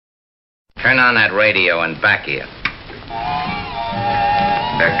Turn on that radio and back here.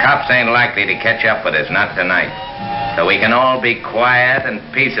 The cops ain't likely to catch up with us, not tonight. So we can all be quiet and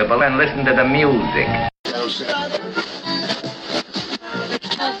peaceable and listen to the music.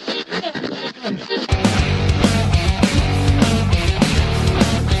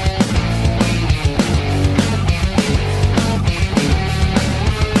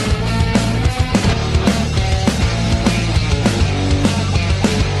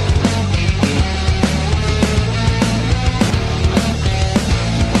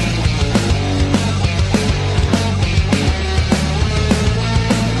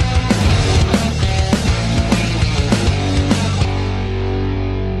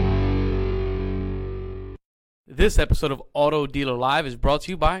 This episode of Auto Dealer Live is brought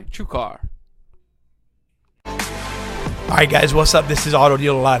to you by TrueCar. All right, guys, what's up? This is Auto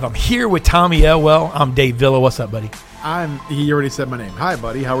Dealer Live. I'm here with Tommy Elwell. I'm Dave Villa. What's up, buddy? He already said my name. Hi,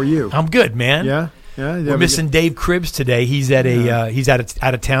 buddy. How are you? I'm good, man. Yeah. We're missing Dave Cribbs today. He's at he's out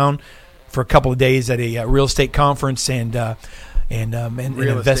of town for a couple of days at a real estate conference and an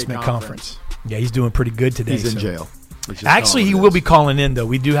investment conference. Yeah, he's doing pretty good today. He's in jail. Actually, he will be calling in, though.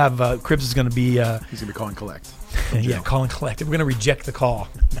 We do have Cribbs is going to be. He's going to be calling collect. Yeah, call and collect. We're going to reject the call.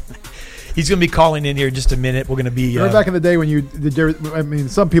 He's going to be calling in here in just a minute. We're going to be. Remember back in the day when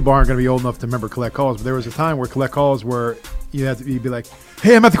some people aren't going to be old enough to remember collect calls, but there was a time where collect calls were you'd be like,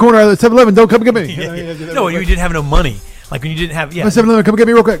 "Hey, I'm at the corner of 7-Eleven. Don't come get me." No, you didn't have no money. Like when you didn't have. Yeah. 7-Eleven, come get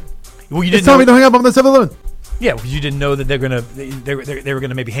me real quick. Well, you didn't. Tell me don't hang up. I'm at 7-Eleven. Yeah, because you didn't know that they were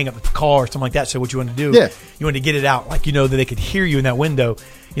gonna maybe hang up the call or something like that. So what you wanted to do? Yeah. You wanted to get it out, like that they could hear you in that window.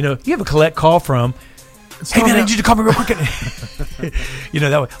 You have a collect call from. Hey man, I need you to call me real quick.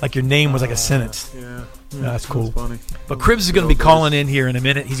 That way, like your name was like a sentence. Yeah, that's cool. That's funny. But Cribbs is going to be calling in here in a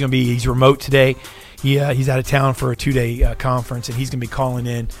minute. He's remote today. He's out of town for a 2-day conference, and he's going to be calling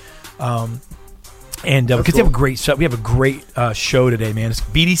in. Because we have a great show today, man. It's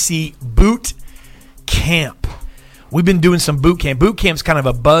BDC Boot Camp. We've been doing some boot camp. Boot camp's kind of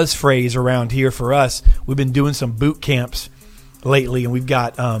a buzz phrase around here for us. We've been doing some boot camps lately, and we've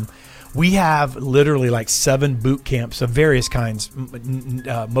got we have literally like 7 boot camps of various kinds.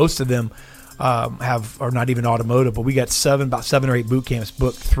 Most of them are not even automotive, but we got about 7 or 8 boot camps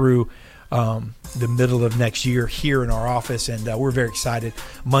booked through the middle of next year here in our office, and we're very excited.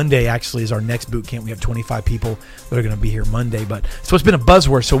 Monday actually is our next boot camp. We have 25 people that are going to be here Monday. So it's been a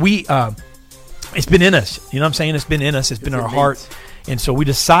buzzword. So it's been in us. You know what I'm saying? It's been in us. It's been in our heart. And so we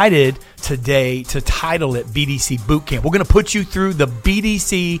decided today to title it BDC Boot Camp. We're going to put you through the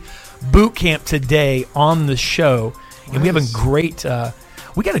BDC Boot Camp today on the show. And we have we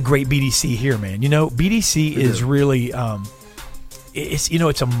got a great BDC here, man. BDC is really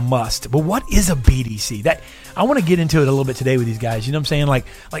it's a must. But what is a BDC? That I want to get into it a little bit today with these guys. You know what I'm saying? Like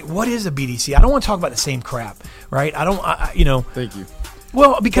what is a BDC? I don't want to talk about the same crap, right? Thank you.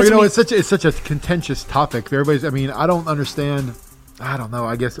 Well, because it's such a contentious topic. Everybody's. I don't understand. I don't know.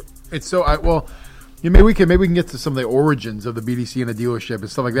 I guess it's so. Maybe we can get to some of the origins of the BDC and the dealership and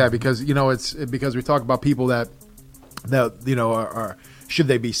stuff like that because it's because we talk about people that are should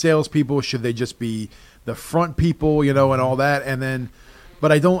they be salespeople? Should they just be the front people? And all that. And then,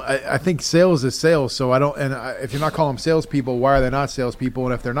 but I don't. I think sales is sales. So I don't. And if you're not calling them salespeople, why are they not salespeople?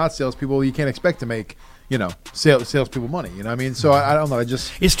 And if they're not salespeople, you can't expect to make. Salespeople money. So I don't know.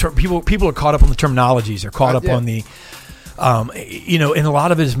 It's people are caught up on the terminologies. They're caught up on the, and a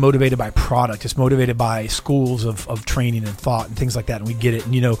lot of it is motivated by product. It's motivated by schools of training and thought and things like that. And we get it.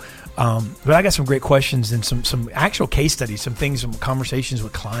 And but I got some great questions and some actual case studies, some things, some conversations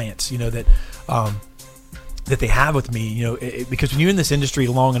with clients. That they have with me, because when you're in this industry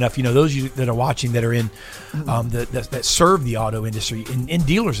long enough, those of you that are watching that are in that serve the auto industry and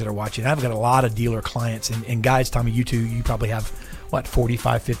dealers that are watching, I've got a lot of dealer clients and guys, Tommy, you too, you probably have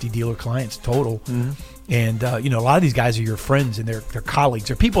 45, 50 dealer clients total. Mm-hmm. And, a lot of these guys are your friends and they're colleagues.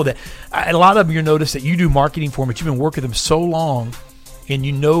 They're people that a lot of them you'll notice that you do marketing for them, but you've been working with them so long and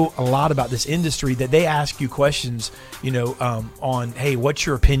you know a lot about this industry that they ask you questions, on, hey, what's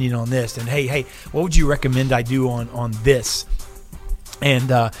your opinion on this? And hey, what would you recommend I do on this? And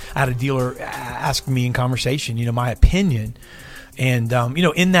I had a dealer ask me in conversation, my opinion. And,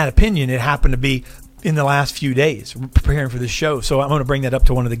 in that opinion, it happened to be in the last few days preparing for this show. So I'm going to bring that up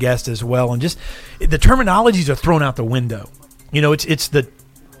to one of the guests as well. And just the terminologies are thrown out the window. It's the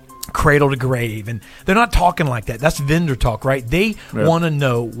cradle to grave, and they're not talking like that. That's vendor talk, right? They want to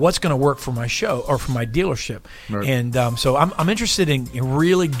know what's going to work for my show or for my dealership. Right. And so I'm interested in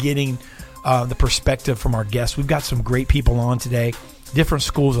really getting the perspective from our guests. We've got some great people on today. different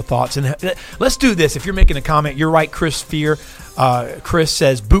schools of thoughts. And let's do this. If you're making a comment, you're right, Chris Fear. Chris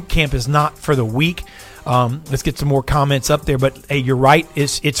says boot camp is not for the weak. Let's get some more comments up there. But hey, you're right.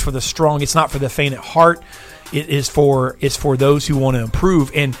 It's for the strong. It's not for the faint at heart. It's for those who want to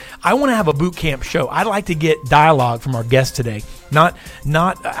improve. And I want to have a boot camp show. I'd like to get dialogue from our guests today. Not.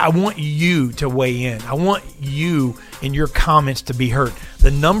 I want you to weigh in. I want you and your comments to be heard.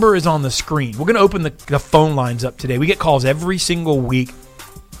 The number is on the screen. We're going to open the phone lines up today. We get calls every single week,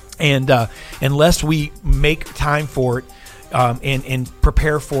 and unless we make time for it. And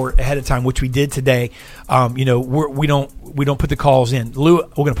prepare for it ahead of time, which we did today. We don't put the calls in. Lou, we're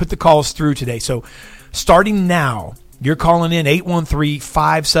going to put the calls through today. So starting now, you're calling in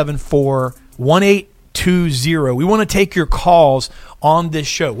 813-574-1820. We want to take your calls on this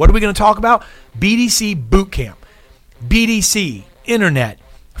show. What are we going to talk about? BDC boot camp, BDC internet,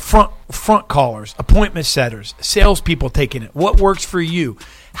 front callers, appointment setters, salespeople taking it. What works for you?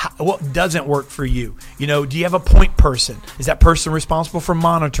 What doesn't work for you? Do you have a point person? Is that person responsible for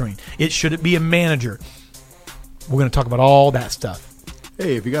monitoring? Should it be a manager? We're going to talk about all that stuff.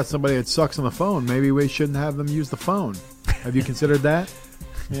 Hey, if you got somebody that sucks on the phone, maybe we shouldn't have them use the phone. Have you considered that?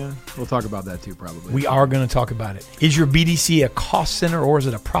 Yeah, we'll talk about that too, probably. We are going to talk about it. Is your BDC a cost center or is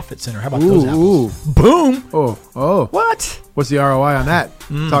it a profit center? How about those apples? Boom. Oh. What? What's the ROI on that?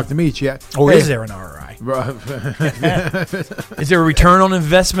 Talk to me, Chet. Or is there an ROI? Is there a return on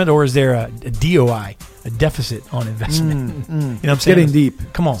investment or is there a DOI, a deficit on investment? You know what I'm saying? It's getting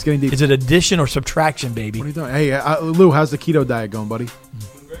deep. Come on. It's getting deep. Is it addition or subtraction, baby? What are you doing? Hey, Lou, how's the keto diet going, buddy?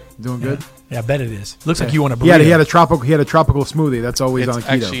 Doing good? Yeah, I bet it is. Looks like you want a burrito. Yeah, he had a tropical smoothie. That's always on keto.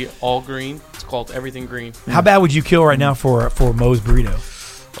 It's actually all green. It's called everything green. How bad would you kill right now for Moe's burrito?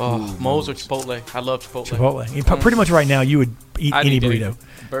 Oh, Moe's or Chipotle. I love Chipotle. Chipotle. Pretty much right now you would eat any burrito.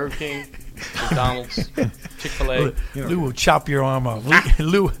 Burger King, McDonald's, Chick-fil-A. Lou will chop your arm off.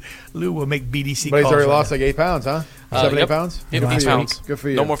 Lou will make BDC But he's calls already right lost now. like 8 pounds, huh? 8 pounds? Yep, 8 pounds. Good for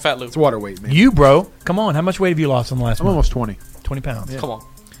you. No more fat, Lou. It's water weight, man. You, bro. Come on. How much weight have you lost in the last I'm month? almost 20. 20 pounds. Yeah. Come on.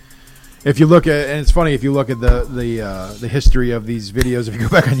 If you look at, and it's funny, if you look at the history of these videos, if you go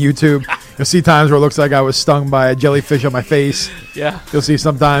back on YouTube, you'll see times where it looks like I was stung by a jellyfish on my face. Yeah. You'll see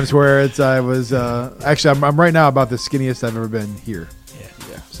sometimes where actually I'm right now about the skinniest I've ever been here.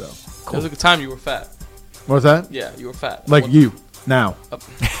 Yeah. So There was a good time you were fat. what was that? Yeah, you were fat. Like you now.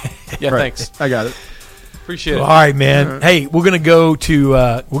 Yeah, Right. thanks. I got it. Appreciate All it. right, man. Hey, we're gonna go to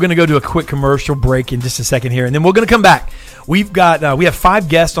a quick commercial break in just a second here, and then we're gonna come back. We have 5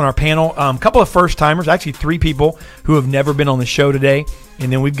 guests on our panel. A couple of first timers, actually 3 people who have never been on the show today,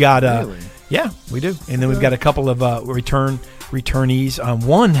 and then we've got Really? yeah, we do, and then we've got a couple of returnees.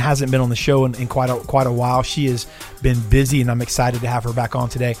 One hasn't been on the show in quite a while. She has been busy, and I'm excited to have her back on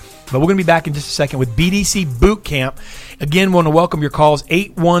today. But we're going to be back in just a second with BDC Boot Camp. Again, want to welcome your calls,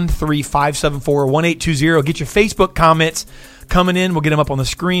 813-574-1820. Get your Facebook comments coming in. We'll get them up on the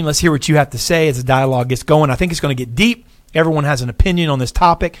screen. Let's hear what you have to say as the dialogue gets going. I think it's going to get deep. Everyone has an opinion on this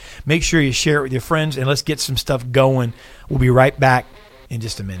topic. Make sure you share it with your friends, and let's get some stuff going. We'll be right back in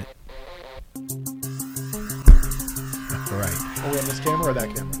just a minute. All right. Are we on this camera or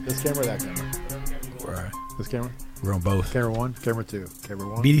that camera? This camera or that camera? We're, This camera? we're on both. Camera 1, camera 2, camera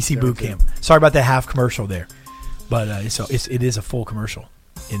 1. BDC camera Boot 2. Camp. Sorry about that half commercial there, but it is a full commercial.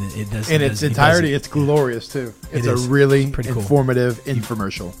 And it does In it its does- it entirety, does- it's glorious too. It's a is. really It's pretty cool. informative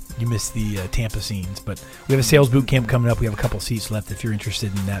infomercial. You missed the Tampa scenes, but we have a sales boot camp coming up. We have a couple seats left. If you're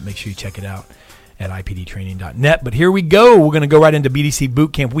interested in that, make sure you check it out at ipdtraining.net. But here we go. We're going to go right into BDC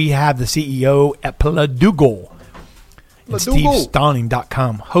Boot Camp. We have the CEO at Pladugal, and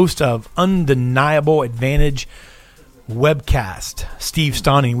SteveStonning.com, host of Undeniable Advantage webcast. Steve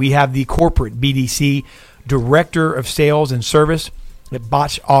Stonning. We have the corporate BDC director of sales and service at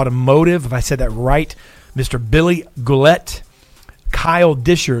Botch Automotive, if I said that right, Mr. Billy Goulet. Kyle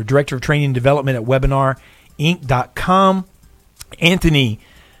Disher, director of training and development at WebinarInc.com. Anthony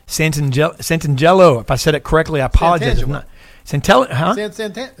Santangelo, if I said it correctly, I apologize. If not.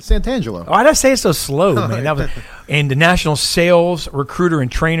 Santangelo. Why did I say it so slow, man? That was, and the national sales recruiter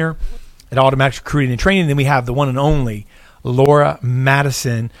and trainer at Automatic Recruiting and Training. Then we have the one and only Laura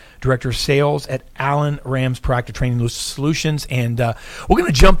Madison, director of sales at Allen Rams Proactive Training Solutions. And we're going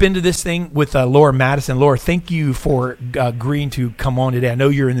to jump into this thing with Laura Madison. Laura, thank you for agreeing to come on today. I know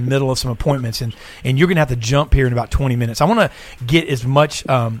you're in the middle of some appointments, and you're going to have to jump here in about 20 minutes. I want to get as much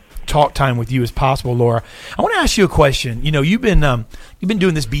talk time with you as possible, Laura. I want to ask you a question. You know, you've been doing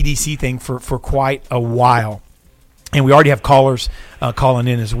this BDC thing for quite a while, and we already have callers calling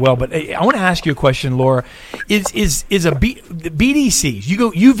in as well. But I want to ask you a question, Laura. BDCs?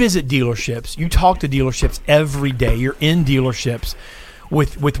 You visit dealerships, you talk to dealerships every day. You're in dealerships.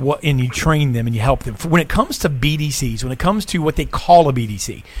 with what, and you train them and you help them. When it comes to BDCs, when it comes to what they call a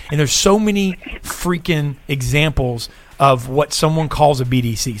BDC, and there's so many freaking examples of what someone calls a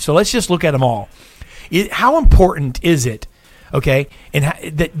BDC. So let's just look at them all. How important is it, okay, and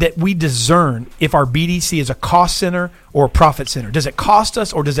that we discern if our BDC is a cost center or a profit center? Does it cost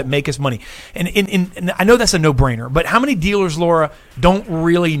us or does it make us money? And I know that's a no-brainer, but how many dealers, Laura, don't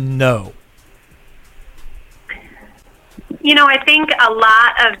really know? I think a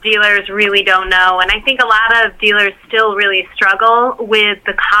lot of dealers really don't know, and I think a lot of dealers still really struggle with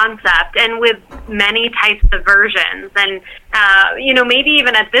the concept and with many types of versions. And, maybe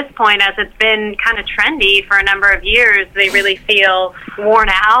even at this point, as it's been kind of trendy for a number of years, they really feel worn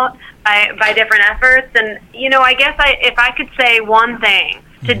out by different efforts. And, I guess if I could say one thing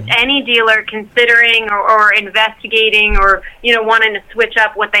to any dealer considering or investigating or, wanting to switch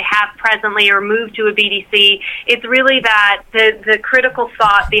up what they have presently or move to a BDC, it's really that the critical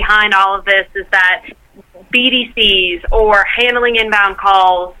thought behind all of this is that BDCs or handling inbound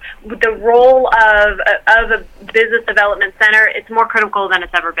calls, the role of a business development center, it's more critical than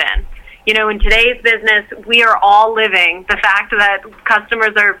it's ever been. In today's business, we are all living the fact that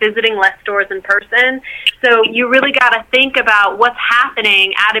customers are visiting less stores in person. So you really got to think about what's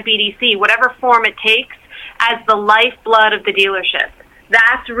happening at a BDC, whatever form it takes, as the lifeblood of the dealership.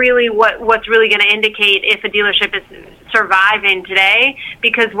 That's really what's really going to indicate if a dealership is surviving today,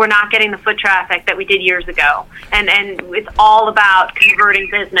 because we're not getting the foot traffic that we did years ago. And it's all about converting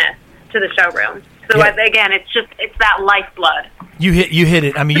business to the showroom. So again, it's that lifeblood. You hit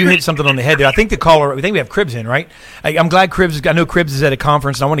it. I mean, you hit something on the head there. I think we have Cribbs in, right? I'm glad I know Cribbs is at a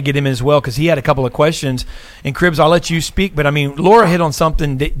conference, and I want to get him in as well because he had a couple of questions. And Cribbs, I'll let you speak. But, I mean, Laura hit on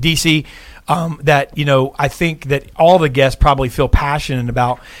something, DC, that, I think that all the guests probably feel passionate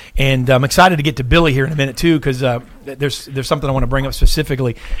about. And I'm excited to get to Billy here in a minute, too, because there's something I want to bring up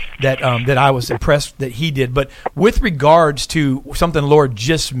specifically that I was impressed that he did. But with regards to something Laura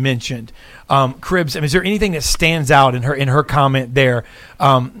just mentioned, Cribbs, is there anything that stands out in her comment there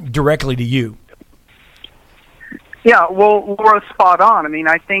directly to you? Yeah, well, Laura's spot on. I mean,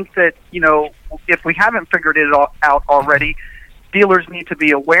 I think that, if we haven't figured it out already, dealers need to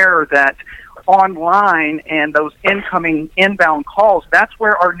be aware that online and those incoming inbound calls, that's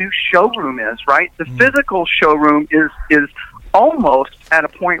where our new showroom is, right? The physical showroom is almost at a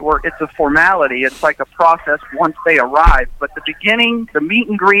point where it's a formality. It's like a process once they arrive. But the beginning, the meet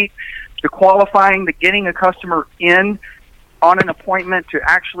and greet, the qualifying, the getting a customer in on an appointment to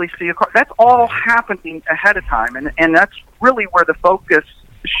actually see a car, that's all happening ahead of time. And that's really where the focus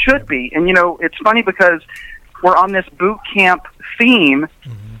should be. And, it's funny because we're on this boot camp theme.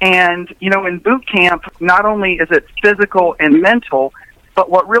 And, in boot camp, not only is it physical and mental, but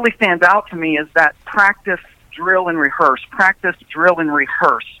what really stands out to me is that practice, drill, and rehearse. Practice, drill, and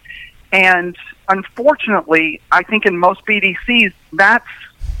rehearse. And unfortunately, I think in most BDCs, that's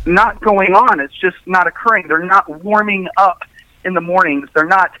not going on. It's just not occurring. They're not warming up in the mornings. They're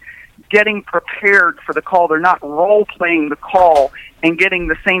not getting prepared for the call. They're not role-playing the call and getting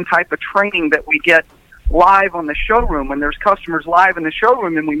the same type of training that we get live on the showroom. When there's customers live in the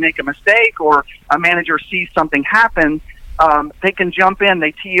showroom and we make a mistake or a manager sees something happen, they can jump in,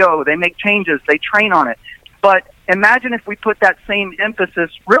 they TO, they make changes, they train on it. But imagine if we put that same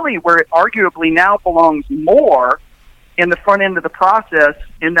emphasis really where it arguably now belongs more in the front end of the process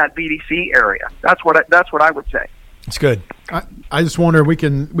in that BDC area. That's what I would say. It's good. I just wonder we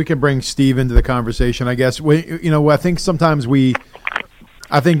can bring Steve into the conversation. I guess I think sometimes I'm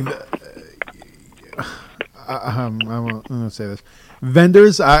going to say this.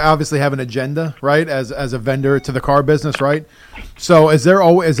 Vendors obviously have an agenda, right? As a vendor to the car business, right? So is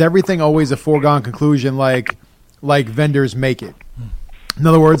everything always a foregone conclusion like vendors make it? In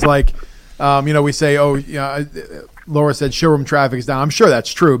other words, we say, Laura said showroom traffic is down. I'm sure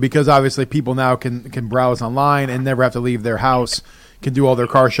that's true because obviously people now can browse online and never have to leave their house, can do all their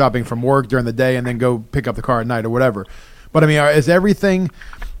car shopping from work during the day and then go pick up the car at night or whatever. But I mean, is everything?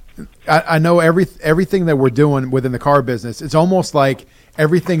 I know everything that we're doing within the car business, it's almost like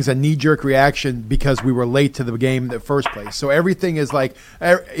everything's a knee-jerk reaction because we were late to the game in the first place. So everything is like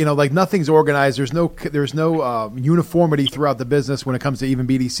nothing's organized. There's no uniformity throughout the business when it comes to even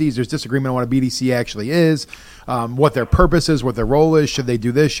BDCs. There's disagreement on what a BDC actually is, what their purpose is, what their role is. Should they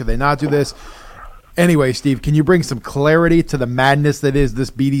do this? Should they not do this? Anyway, Steve, can you bring some clarity to the madness that is this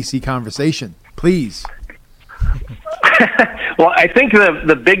BDC conversation, please? Well, I think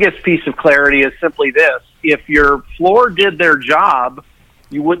the biggest piece of clarity is simply this. If your floor did their job,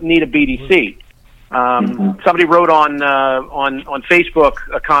 you wouldn't need a BDC. Somebody wrote on Facebook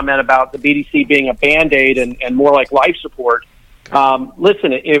a comment about the BDC being a Band-Aid and more like life support.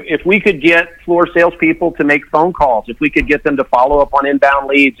 Listen, if we could get floor salespeople to make phone calls, if we could get them to follow up on inbound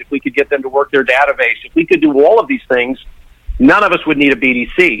leads, if we could get them to work their database, if we could do all of these things, none of us would need a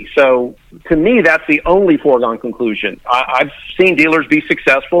BDC. So to me, that's the only foregone conclusion. I've seen dealers be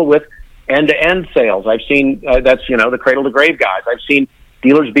successful with end-to-end sales. I've seen that's, the cradle-to-grave guys. I've seen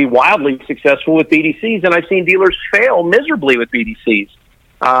dealers be wildly successful with BDCs, and I've seen dealers fail miserably with BDCs.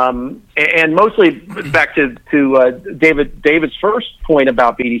 And mostly back to David's first point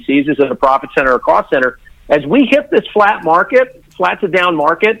about BDCs, is it a profit center or cost center? As we hit this flat to down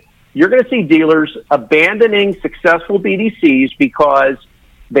market, you're going to see dealers abandoning successful BDCs because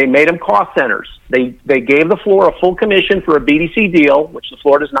they made them cost centers. They gave the floor a full commission for a BDC deal, which the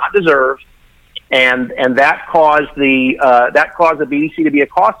floor does not deserve, and that caused the BDC to be a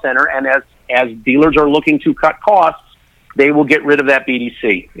cost center. And as dealers are looking to cut costs, they will get rid of that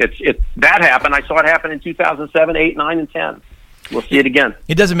BDC. That happened. I saw it happen in 2007, 8, 9, and 10. We'll see it again.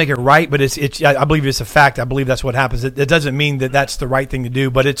 It doesn't make it right, but it's. I believe it's a fact. I believe that's what happens. It doesn't mean that that's the right thing to do,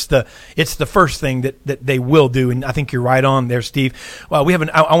 but it's the first thing that they will do. And I think you're right on there, Steve. Well, we have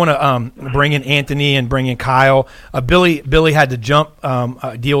I want to bring in Anthony and bring in Kyle. Billy had to jump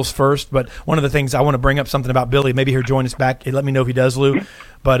deals first, but one of the things I want to bring up something about Billy. Maybe he'll join us back. Let me know if he does, Lou.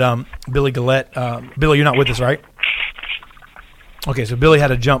 But Billy Gillette, Billy, you're not with us, right? Okay, so Billy had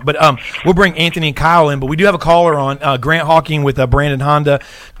to jump, but we'll bring Anthony and Kyle in. But we do have a caller on, Grant Hawking with Brandon Honda.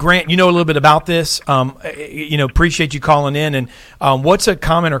 Grant, you know a little bit about this. Appreciate you calling in. And what's a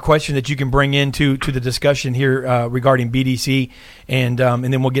comment or question that you can bring into the discussion here regarding BDC, and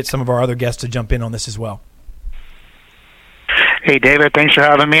then we'll get some of our other guests to jump in on this as well. Hey, David, thanks for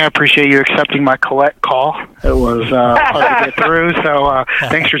having me. I appreciate you accepting my collect call. It was hard to get through, so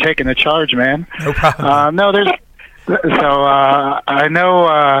thanks for taking the charge, man. No problem. I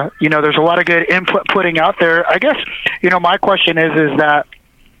know, there's a lot of good input putting out there. I guess, my question is that,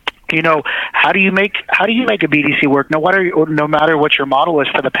 how do you make a BDC work? No matter what your model is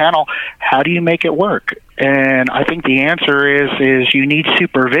for the panel, how do you make it work? And I think the answer is you need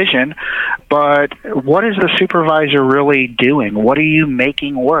supervision, but what is the supervisor really doing? What are you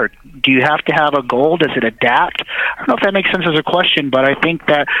making work? Do you have to have a goal? Does it adapt? I don't know if that makes sense as a question, but I think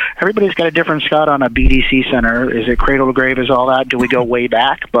that everybody's got a different shot on a BDC center. Is it cradle to grave? Is all that? Do we go way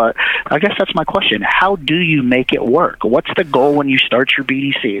back? But I guess that's my question. How do you make it work? What's the goal when you start your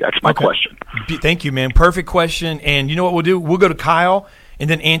BDC? That's my question. Thank you, man. Perfect question. And you know what we'll do? We'll go to Kyle and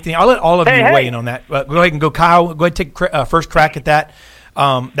then Anthony. I'll let all of you weigh in on that. Go ahead and go, Kyle. Go ahead and take first crack at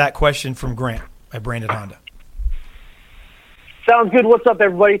that question from Grant at Brandon Honda. Sounds good. What's up,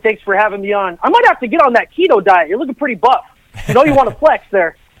 everybody? Thanks for having me on. I might have to get on that keto diet. You're looking pretty buff. You want to flex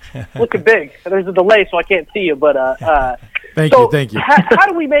there. Looking big. There's a delay, so I can't see you. But Thank you. How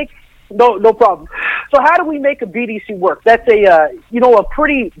do we make no problem. So how do we make a BDC work? That's a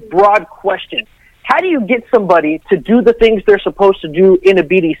pretty broad question. How do you get somebody to do the things they're supposed to do in a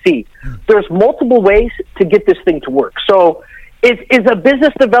BDC? There's multiple ways to get this thing to work. So is a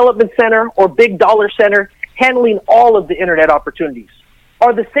business development center or big dollar center handling all of the internet opportunities?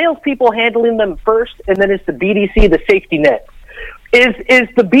 Are the salespeople handling them first, and then is the BDC the safety net? Is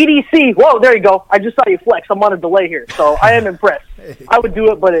the BDC? Whoa, there you go. I just saw you flex. I'm on a delay here, so I am impressed. I would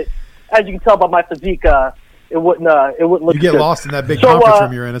do it, but as you can tell by my physique, it wouldn't look. You get good. Lost in that big conference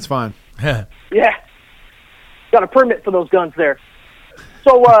room you're in. It's fine. Yeah, got a permit for those guns there.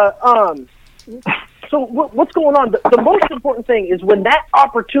 So, so what's going on? The most important thing is when that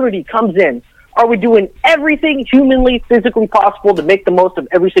opportunity comes in, are we doing everything humanly, physically possible to make the most of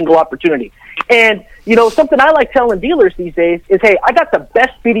every single opportunity? And, something I like telling dealers these days is, hey, I got the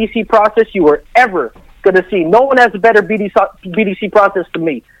best BDC process you are ever going to see. No one has a better BDC process than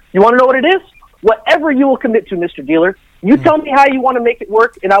me. You want to know what it is? Whatever you will commit to, Mr. Dealer. You tell me how you want to make it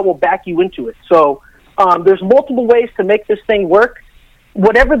work, and I will back you into it. So there's multiple ways to make this thing work.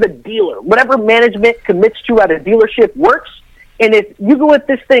 Whatever the dealer, whatever management commits to at a dealership works. And if you go at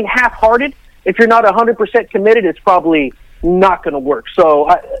this thing half-hearted, if you're not 100% committed, it's probably not going to work. So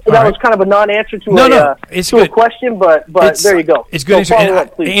that was kind of a non-answer to a question, but there you go. It's good. So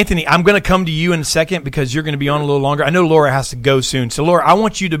Anthony, I'm going to come to you in a second because you're going to be on a little longer. I know Laura has to go soon. So, Laura, I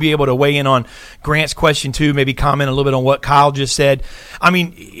want you to be able to weigh in on Grant's question, too, maybe comment a little bit on what Kyle just said. I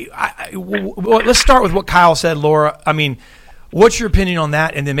mean, let's start with what Kyle said, Laura. I mean, what's your opinion on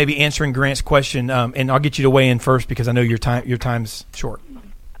that? And then maybe answering Grant's question, and I'll get you to weigh in first because I know your time's short.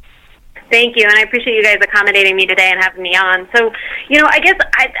 Thank you, and I appreciate you guys accommodating me today and having me on. So, I guess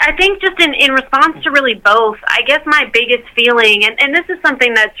I think just in response to really both, I guess my biggest feeling, and this is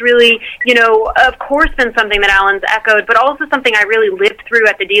something that's really, of course been something that Alan's echoed, but also something I really lived through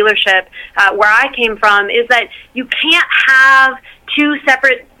at the dealership where I came from, is that you can't have two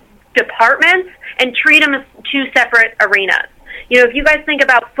separate departments and treat them as two separate arenas. If you guys think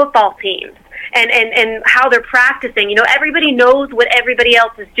about football teams, and how they're practicing. Everybody knows what everybody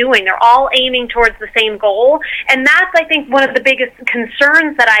else is doing. They're all aiming towards the same goal. And that's, I think, one of the biggest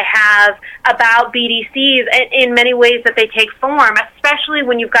concerns that I have about BDCs in many ways that they take form, especially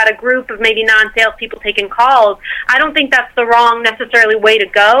when you've got a group of maybe non-sales people taking calls. I don't think that's the wrong necessarily way to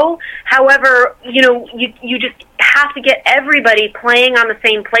go. However, you just have to get everybody playing on the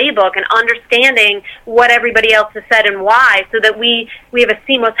same playbook and understanding what everybody else has said and why, so that we have a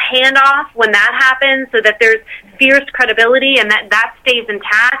seamless handoff when that happens, so that there's fierce credibility and that stays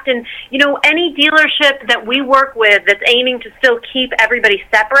intact. And any dealership that we work with that's aiming to still keep everybody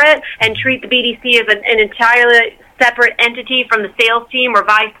separate and treat the BDC as an entirely separate entity from the sales team or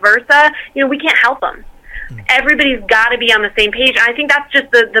vice versa, we can't help them. Everybody's got to be on the same page. I think that's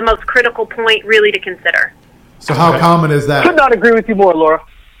just the most critical point really to consider. So how common is that? Could not agree with you more, Laura.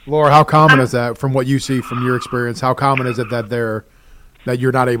 Laura, how common is that from what you see from your experience? How common is it that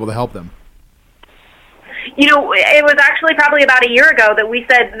you're not able to help them? It was actually probably about a year ago that we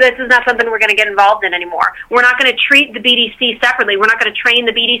said this is not something we're going to get involved in anymore. We're not going to treat the BDC separately. We're not going to train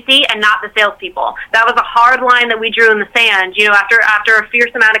the BDC and not the salespeople. That was a hard line that we drew in the sand, after a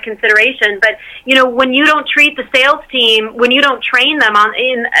fierce amount of consideration. But, when you don't treat the sales team, when you don't train them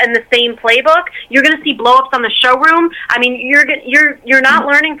in the same playbook, you're going to see blow-ups on the showroom. I mean, you're not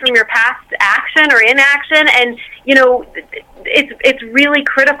learning from your past action or inaction, and, it's really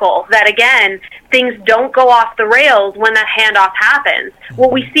critical that, again, things don't go off the rails when that handoff happens.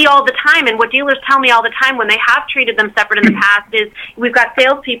 What we see all the time, and what dealers tell me all the time when they have treated them separate in the past, is we've got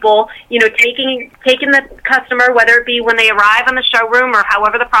salespeople, taking the customer, whether it be when they arrive on the showroom or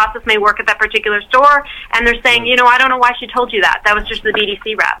however the process may work at that particular store, and they're saying, I don't know why she told you that. That was just the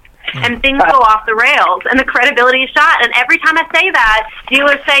BDC rep. And things go off the rails, and the credibility is shot. And every time I say that,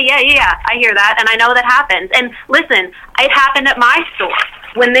 dealers say, yeah, I hear that, and I know that happens. And listen, it happened at my store.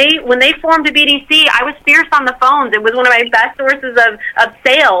 When they formed a BDC, I was fierce on the phones. It was one of my best sources of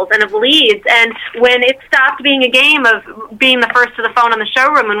sales and of leads. And when it stopped being a game of being the first to the phone on the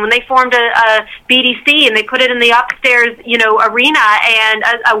showroom, and when they formed a BDC and they put it in the upstairs, arena and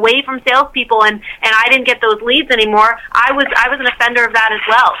away from salespeople, and I didn't get those leads anymore, I was an offender of that as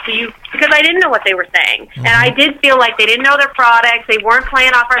well. So because I didn't know what they were saying, and I did feel like they didn't know their products, they weren't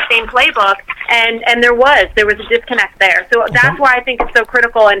playing off our same playbook, and there was a disconnect there. So that's why I think it's so critical.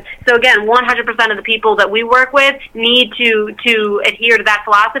 And so again, 100% of the people that we work with need to adhere to that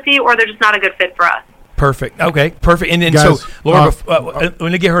philosophy, or they're just not a good fit for us. Perfect. Okay, perfect. And then, guys, so, Laura, I'm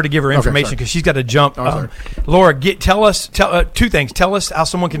going to get her to give her information because she's got to jump. Laura, tell two things. Tell us how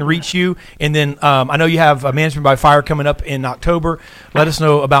someone can reach you, and then I know you have Management by Fire coming up in October. Let us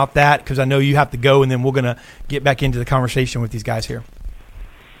know about that, because I know you have to go, and then we're going to get back into the conversation with these guys here.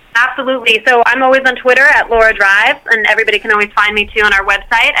 Absolutely. So I'm always on Twitter at Laura Drives, and everybody can always find me too on our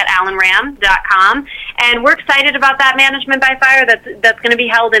website at alanram.com. And we're excited about that Management by Fire that's going to be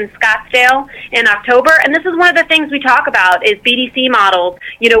held in Scottsdale in October. And this is one of the things we talk about is BDC models.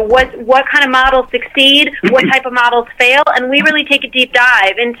 What kind of models succeed, what type of models fail, and we really take a deep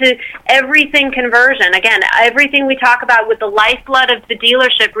dive into everything conversion. Again, everything we talk about with the lifeblood of the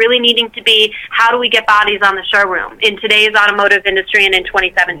dealership really needing to be how do we get bodies on the showroom in today's automotive industry and in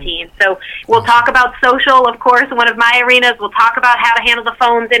 2017. So we'll talk about social, of course, one of my arenas. We'll talk about how to handle the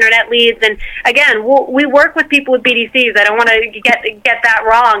phones, internet leads, and again, we work with people with BDCs. I don't want to get that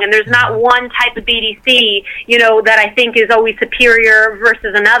wrong. And there's not one type of BDC, that I think is always superior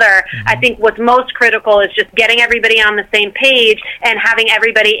versus another. I think what's most critical is just getting everybody on the same page and having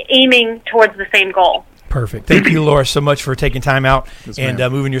everybody aiming towards the same goal. Perfect. Thank you, Laura, so much for taking time out and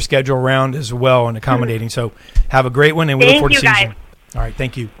moving your schedule around as well and accommodating. So have a great one, and we look forward to seeing you. All right,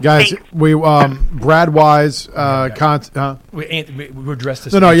 thank you, guys. We Brad Wise. We addressed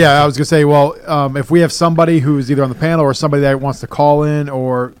this. No. Yeah, I was gonna say. Well, if we have somebody who's either on the panel or somebody that wants to call in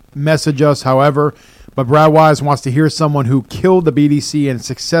or message us, however, but Brad Wise wants to hear someone who killed the BDC and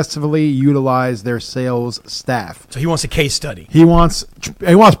successfully utilized their sales staff. So he wants a case study. He wants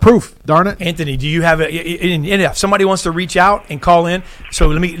proof. Darn it, Anthony. Do you have if somebody wants to reach out and call in? So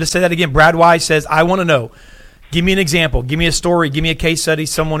let's say that again. Brad Wise says, "I want to know. Give me an example. Give me a story. Give me a case study.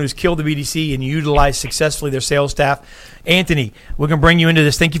 Someone who's killed the BDC and utilized successfully their sales staff." Anthony, we're going to bring you into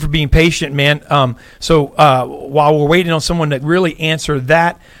this. Thank you for being patient, man. So while we're waiting on someone to really answer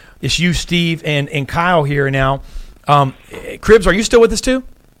that, It's you, Steve, and Kyle here now. Cribbs, are you still with us too?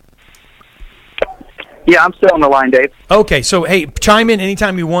 Yeah, I'm still on the line, Dave. Okay, so, hey, chime in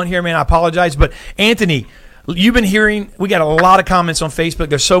anytime you want here, man. I apologize. But, Anthony, you've been hearing – we got a lot of comments on Facebook.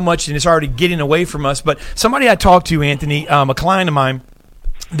 There's so much, and it's already getting away from us. But somebody I talked to, Anthony, a client of mine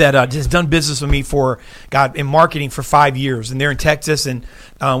that has done business with me in marketing for 5 years. And they're in Texas, and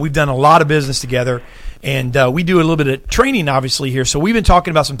we've done a lot of business together. And we do a little bit of training, obviously, here. So we've been talking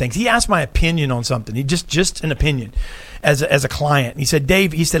about some things. He asked my opinion on something. He just an opinion as a client. He said,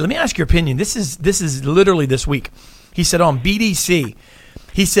 Dave, let me ask your opinion. This is literally this week. He said, on BDC,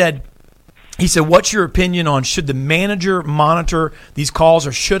 he said, what's your opinion on should the manager monitor these calls,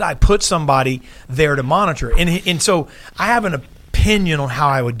 or should I put somebody there to monitor? And so I have an opinion on how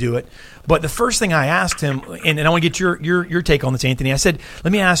I would do it. But the first thing I asked him, and I want to get your take on this, Anthony. I said,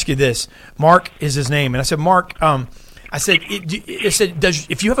 let me ask you this. Mark is his name, and I said, Mark,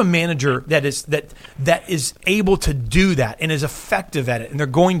 if you have a manager that is able to do that and is effective at it, and they're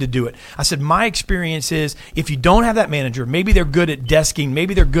going to do it, I said, my experience is if you don't have that manager, maybe they're good at desking,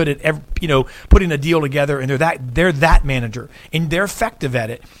 maybe they're good at putting a deal together, and they're that manager, and they're effective at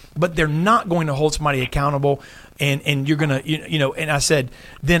it, but they're not going to hold somebody accountable. And you're gonna, and I said,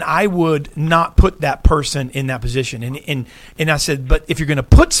 then I would not put that person in that position. And I said, but if you're gonna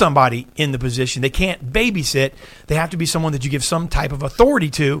put somebody in the position, they can't babysit. They have to be someone that you give some type of authority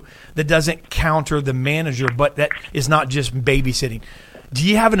to that doesn't counter the manager, but that is not just babysitting. Do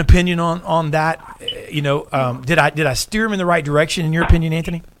you have an opinion on that? Did I steer him in the right direction in your opinion,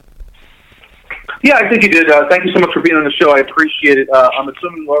 Anthony? Yeah, I think you did. Thank you so much for being on the show. I appreciate it. I'm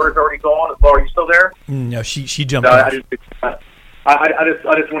assuming Laura's already gone. Laura, are you still there? No, she jumped off. I just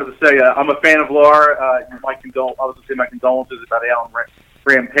wanted to say I'm a fan of Laura. I was to say my condolences about Alan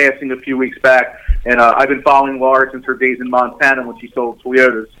Graham passing a few weeks back, and I've been following Laura since her days in Montana when she sold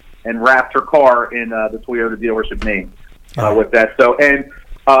Toyotas and wrapped her car in the Toyota dealership name with that. So, and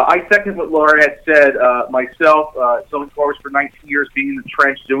I second what Laura had said. Myself, selling cars for 19 years, being in the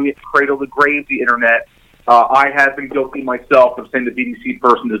trench, doing it cradle to grave, the internet. I have been guilty myself of saying the BDC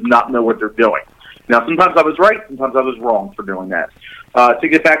person does not know what they're doing. Now, sometimes I was right, sometimes I was wrong for doing that. To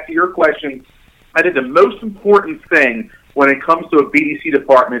get back to your question, I think the most important thing when it comes to a BDC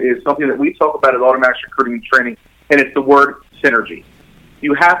department is something that we talk about at Automax Recruiting and Training, and it's the word synergy.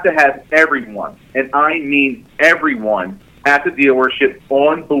 You have to have everyone, and I mean everyone, at the dealership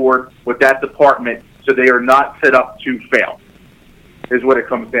on board with that department so they are not set up to fail, is what it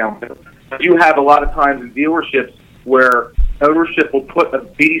comes down to. You have a lot of times in dealerships where ownership will put a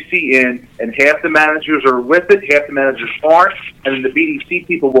BDC in and half the managers are with it, half the managers aren't, and then the BDC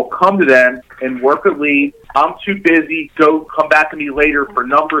people will come to them and work a lead. I'm too busy, come back to me later for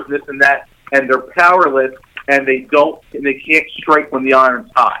numbers, this and that, and they're powerless and they can't strike when the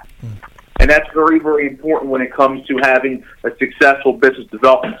iron's hot. And that's very, very important when it comes to having a successful business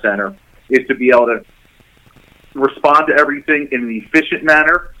development center, is to be able to respond to everything in an efficient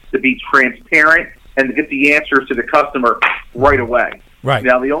manner, to be transparent, and to get the answers to the customer right away. Right.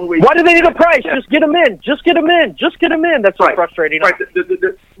 Now, the only way... Why do they need a price? Just get them in. Just get them in. Just get them in. That's so frustrating. Right.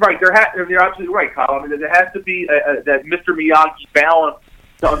 You're absolutely right, Kyle. I mean, there has to be that Mr. Miyagi balance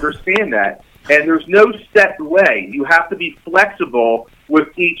to understand that. And there's no set way. You have to be flexible with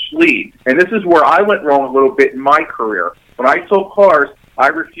each lead. And this is where I went wrong a little bit in my career. When I sold cars, I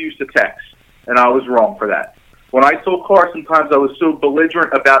refused to text, and I was wrong for that. When I sold cars, sometimes I was so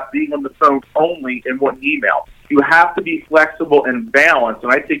belligerent about being on the phone only and one email. You have to be flexible and balanced,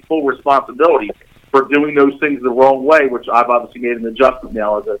 and I take full responsibility for doing those things the wrong way, which I've obviously made an adjustment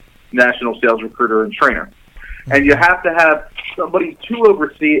now as a national sales recruiter and trainer. And you have to have somebody to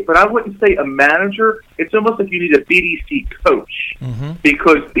oversee it, but I wouldn't say a manager. It's almost like you need a BDC coach,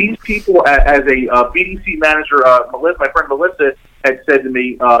 because these people, as a BDC manager, my friend Melissa had said to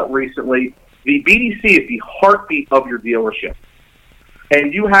me recently, the BDC is the heartbeat of your dealership.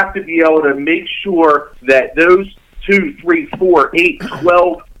 And you have to be able to make sure that those 2, 3, 4, 8,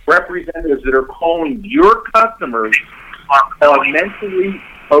 12 representatives that are calling your customers are mentally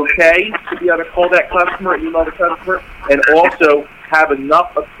okay to be able to call that customer, email the customer, and also have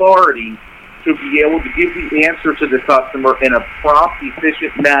enough authority to be able to give the answer to the customer in a prompt,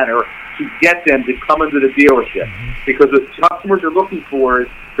 efficient manner to get them to come into the dealership. Because what customers are looking for is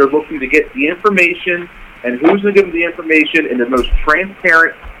they're looking to get the information, and who's going to give them the information in the most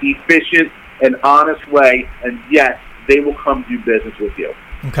transparent, efficient, and honest way, and yes, they will come do business with you.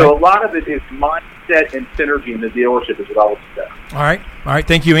 Okay. So a lot of it is mindset and synergy in the dealership is what I would say. All right.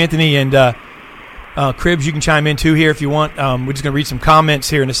 Thank you, Anthony. And Cribbs, you can chime in too here if you want. We're just going to read some comments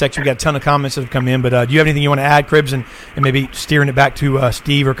here in a section. We got a ton of comments that have come in, but do you have anything you want to add, Cribbs, and maybe steering it back to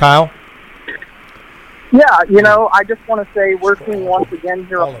Steve or Kyle? Yeah, I just want to say we're seeing once again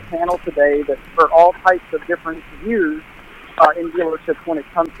here on the panel today that there are all types of different views in dealerships when it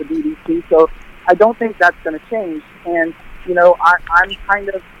comes to BDC. So I don't think that's going to change. And I'm kind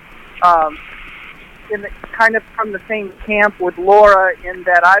of from the same camp with Laura in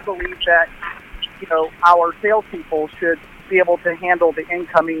that I believe that our salespeople should be able to handle the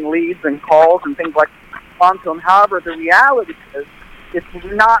incoming leads and calls and things like that on to them. However, the reality is it's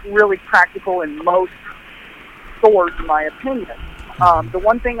not really practical in most stores, in my opinion. The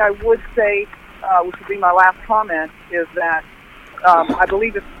one thing I would say, which would be my last comment, is that I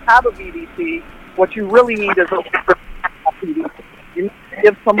believe if you have a BDC, what you really need is a BDC. You need to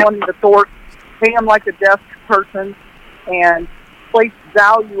give someone the authority, pay them like a desk person, and place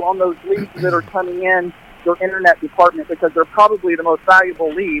value on those leads that are coming in your internet department, because they're probably the most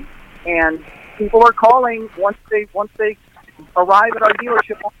valuable leads. And people are calling once they arrive at our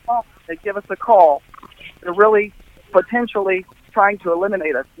dealership. They give us a call. They're really potentially trying to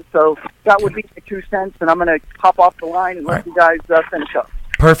eliminate us. So that would be my 2 cents, and I'm going to hop off the line and let you guys finish up.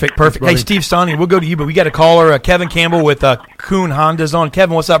 Perfect. Hey, Steve Stoney, we'll go to you, but we got a caller, Kevin Campbell with Kuhn Honda's on.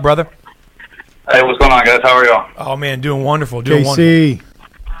 Kevin, what's up, brother? Hey, what's going on, guys? How are y'all? Oh, man, doing wonderful. KC.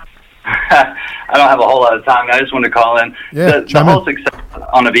 I don't have a whole lot of time. I just wanted to call in. Yeah, the whole success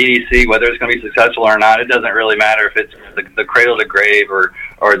on a BDC, whether it's going to be successful or not, it doesn't really matter if it's the cradle to grave or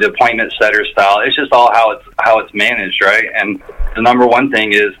the appointment setter style. It's just all how it's managed, right? And the number one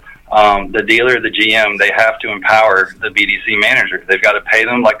thing is the dealer, the GM, they have to empower the BDC manager. They've got to pay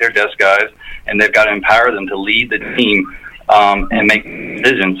them like they're desk guys, and they've got to empower them to lead the team and make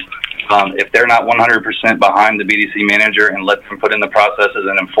decisions. If they're not 100% behind the BDC manager and let them put in the processes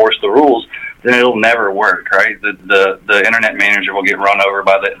and enforce the rules, then it'll never work, right? The internet manager will get run over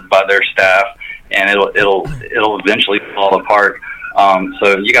by their staff, and it'll eventually fall apart.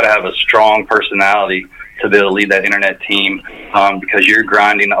 So you got to have a strong personality to be able to lead that internet team, because you're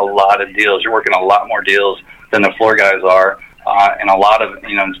grinding a lot of deals. You're working a lot more deals than the floor guys are. And a lot of,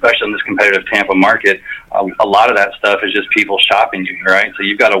 especially in this competitive Tampa market, a lot of that stuff is just people shopping you, right? So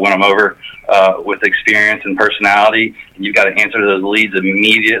you've got to win them over with experience and personality, and you've got to answer those leads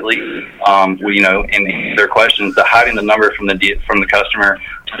immediately. And their questions, hiding the number from the customer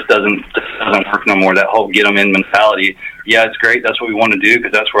just doesn't work no more. That whole get them in mentality, yeah, it's great. That's what we want to do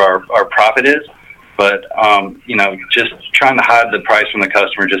because that's where our profit is. But, just trying to hide the price from the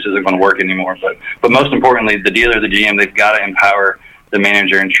customer just isn't going to work anymore. But most importantly, the dealer, the GM, they've got to empower the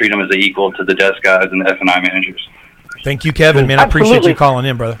manager and treat them as equal to the desk guys and the F&I managers. Thank you, Kevin, man. I appreciate you calling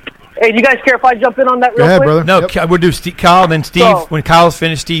in, brother. Hey, do you guys care if I jump in on that real quick? Brother. No, yep. We'll do Kyle, then Steve. So, when Kyle's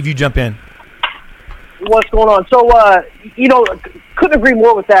finished, Steve, you jump in. What's going on? So, couldn't agree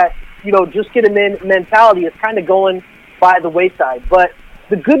more with that. Just get them in mentality is kind of going by the wayside. But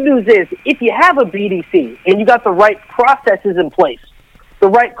the good news is, if you have a BDC and you got the right processes in place, the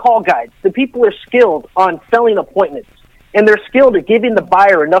right call guides, the people are skilled on selling appointments, and they're skilled at giving the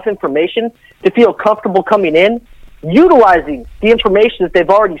buyer enough information to feel comfortable coming in, utilizing the information that they've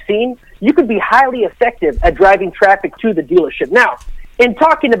already seen, you could be highly effective at driving traffic to the dealership. Now, in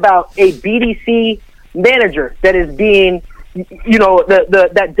talking about a BDC manager that is being,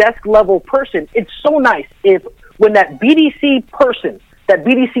 that desk level person, it's so nice if when that BDC person, that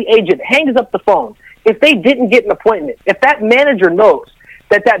BDC agent hangs up the phone, if they didn't get an appointment, if that manager knows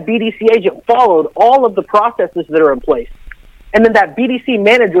that BDC agent followed all of the processes that are in place, and then that BDC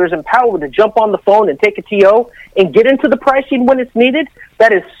manager is empowered to jump on the phone and take a TO and get into the pricing when it's needed,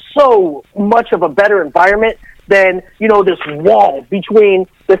 that is so much of a better environment than, this wall between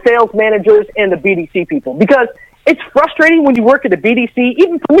the sales managers and the BDC people. Because it's frustrating when you work at a BDC,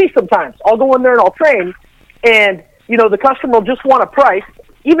 even for me sometimes. I'll go in there and I'll train, and the customer will just want a price,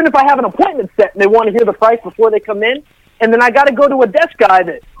 even if I have an appointment set and they want to hear the price before they come in. And then I got to go to a desk guy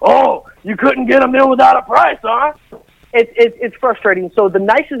that, you couldn't get them in without a price, huh? It's frustrating. So the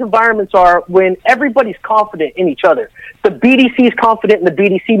nicest environments are when everybody's confident in each other. The BDC is confident in the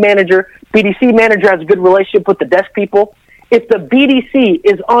BDC manager. BDC manager has a good relationship with the desk people. If the BDC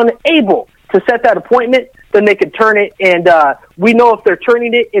is unable to set that appointment, then they can turn it. And we know if they're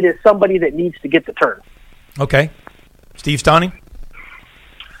turning it, it is somebody that needs to get the turn. Okay. Steve Stoney?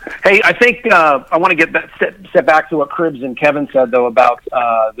 Hey, I think I want to get step back to what Cribbs and Kevin said, though, about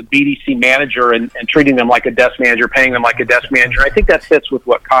the BDC manager and treating them like a desk manager, paying them like a desk manager. I think that fits with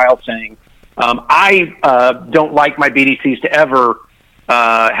what Kyle's saying. I don't like my BDCs to ever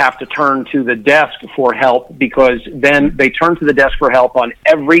have to turn to the desk for help, because then they turn to the desk for help on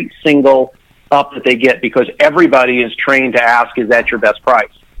every single up that they get because everybody is trained to ask, is that your best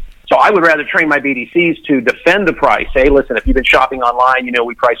price? So I would rather train my BDCs to defend the price. Say, listen, if you've been shopping online,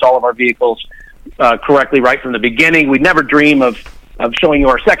 we price all of our vehicles correctly right from the beginning. We'd never dream of showing you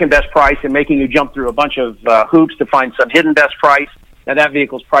our second best price and making you jump through a bunch of hoops to find some hidden best price. Now, that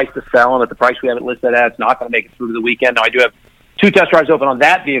vehicle's priced to sell, and at the price we have it listed at, it's not going to make it through to the weekend. Now, I do have 2 test drives open on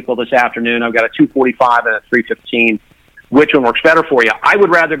that vehicle this afternoon. I've got a 245 and a 315. Which one works better for you? I would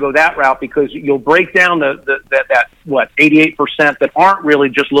rather go that route because you'll break down that 88% that aren't really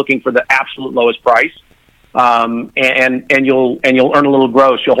just looking for the absolute lowest price, and you'll earn a little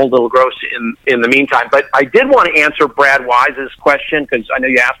gross. You'll hold a little gross in the meantime. But I did want to answer Brad Wise's question because I know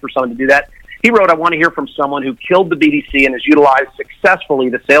you asked for someone to do that. He wrote, "I want to hear from someone who killed the BDC and has utilized successfully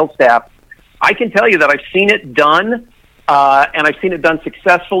the sales staff." I can tell you that I've seen it done, and I've seen it done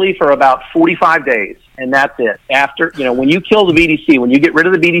successfully for about 45 days. And that's it. After, when you kill the BDC, when you get rid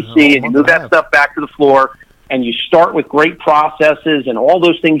of the BDC and you move that stuff back to the floor and you start with great processes and all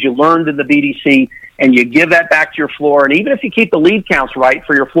those things you learned in the BDC and you give that back to your floor, and even if you keep the lead counts right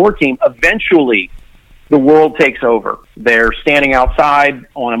for your floor team, eventually the world takes over. They're standing outside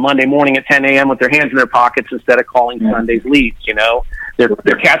on a Monday morning at 10 a.m. with their hands in their pockets instead of calling Sunday's leads,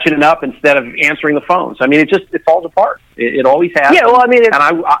 They're catching it up instead of answering the phones. I mean, it falls apart. It always has. Yeah, well, I mean,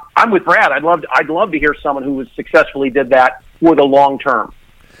 and I'm with Brad. I'd love to hear someone who successfully did that for the long term.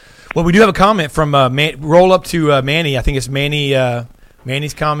 Well, we do have a comment from roll up to Manny. I think it's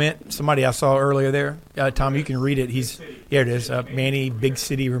Manny's comment. Somebody I saw earlier there. Tom, you can read it. Here it is. Manny Big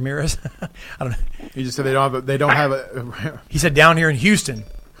City Ramirez. I don't know. He just said they don't have a. He said down here in Houston,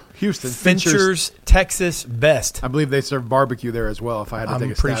 Finchers, Texas best. I believe they serve barbecue there as well. If I had to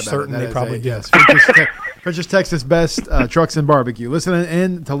take a stab at it, I'm pretty certain they probably do. Yes, Finchers, Texas best trucks and barbecue. Listening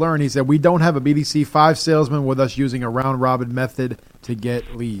in to learn, he said we don't have a BDC 5 salesman with us using a round robin method to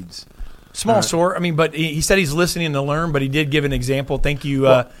get leads. Small sort. I mean, but he said he's listening to learn, but he did give an example. Thank you,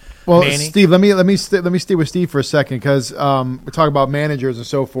 well, Manny. Steve, let me stay with Steve for a second because we talk about managers and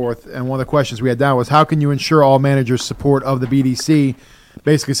so forth. And one of the questions we had down was how can you ensure all managers' support of the BDC?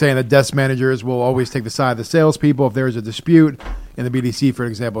 Basically saying that desk managers will always take the side of the salespeople if there is a dispute in the BDC, for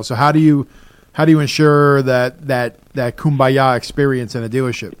example. So how do you ensure that kumbaya experience in a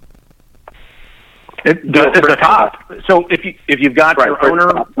dealership? It's the top. So if you've got your owner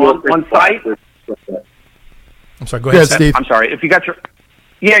on site. I'm sorry. Go ahead, Steve. I'm sorry. If you got your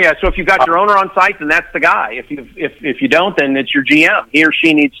So if you've got your owner on site, then that's the guy. If you don't, then it's your GM. He or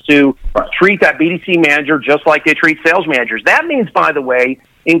she needs to treat that BDC manager just like they treat sales managers. That means, by the way,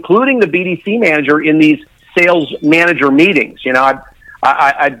 including the BDC manager in these sales manager meetings.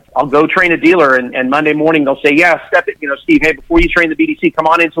 I'll go train a dealer, and Monday morning they'll say, "Yeah, Steve. Hey, before you train the BDC, come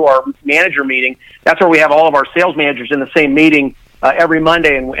on into our manager meeting." That's where we have all of our sales managers in the same meeting every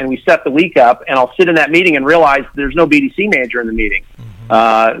Monday, and we set the week up. And I'll sit in that meeting and realize there's no BDC manager in the meeting.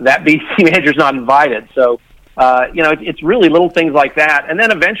 That BDC manager's not invited. So, it's really little things like that. And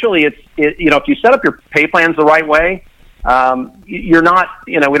then eventually if you set up your pay plans the right way, you're not,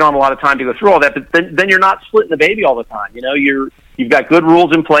 we don't have a lot of time to go through all that, but then you're not splitting the baby all the time. You've got good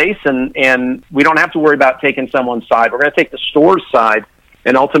rules in place and we don't have to worry about taking someone's side. We're going to take the store's side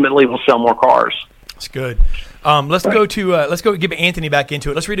and ultimately we'll sell more cars. That's good. Let's go give Anthony back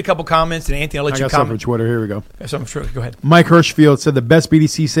into it. Let's read a couple comments, and Anthony, I'll let you comment. Something from Twitter. Here we go. Go ahead. Mike Hirschfield said the best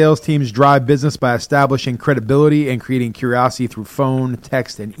BDC sales teams drive business by establishing credibility and creating curiosity through phone,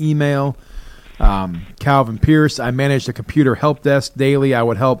 text, and email. Calvin Pierce, I managed a computer help desk daily. I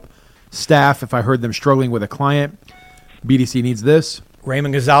would help staff if I heard them struggling with a client. BDC needs this.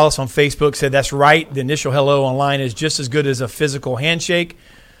 Raymond Gonzalez on Facebook said that's right. The initial hello online is just as good as a physical handshake.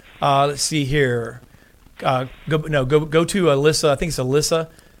 Let's see here. Go to Alyssa. I think it's Alyssa.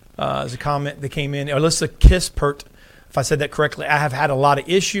 There's a comment that came in. Alyssa Kispert, if I said that correctly. I have had a lot of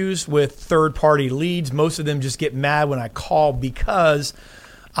issues with third-party leads. Most of them just get mad when I call because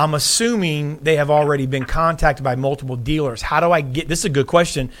I'm assuming they have already been contacted by multiple dealers. How do I get – this is a good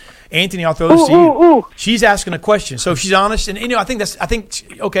question. Anthony, I'll throw this to you. She's asking a question. So if she's honest, and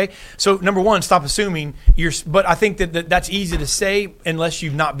okay. So number one, stop assuming but I think that's easy to say unless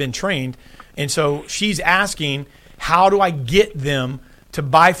you've not been trained. And so she's asking, how do I get them to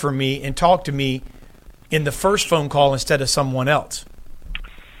buy from me and talk to me in the first phone call instead of someone else?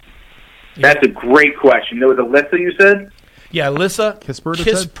 That's a great question. There was Alyssa, you said? Yeah, Alyssa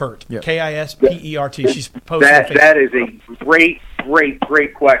Kispert. Yep. Kispert. She's posted that is a great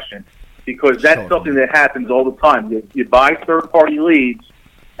question because that's something that happens all the time. You buy third-party leads,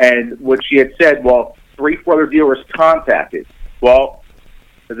 and what she had said, 3-4 other dealers contacted. Well,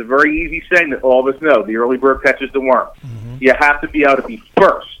 there's a very easy saying that all of us know: the early bird catches the worm. Mm-hmm. You have to be able to be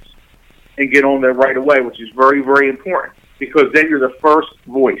first and get on there right away, which is very, very important, because then you're the first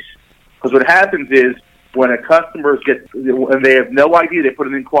voice. Because what happens is when a customer and they have no idea, they put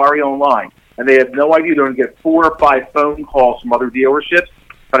an inquiry online, and they have no idea they're going to get 4 or 5 phone calls from other dealerships.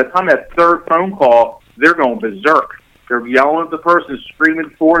 By the time that third phone call, they're going berserk. They're yelling at the person, screaming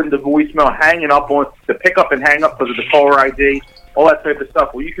forward into voicemail, hanging up on the pick up and hang up because of the caller ID, all that type of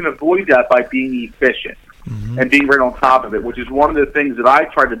stuff. Well, you can avoid that by being efficient and being right on top of it, which is one of the things that I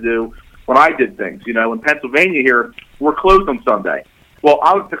tried to do when I did things. You know, in Pennsylvania here, we're closed on Sunday. Well,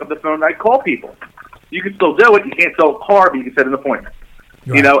 I would pick up the phone and I'd call people. You can still do it. You can't sell a car, but you can set an appointment.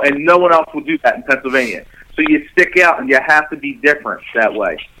 Right. You know, and no one else will do that in Pennsylvania. So you stick out, and you have to be different that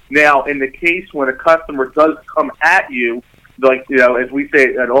way. Now, in the case when a customer does come at you, like, you know, as we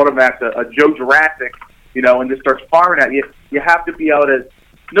say at Automax, a Joe Jurassic, you know, and just starts firing at you, you have to be able to,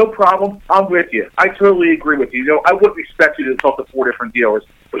 no problem, I'm with you. I totally agree with you. You know, I wouldn't expect you to talk to 4 different dealers.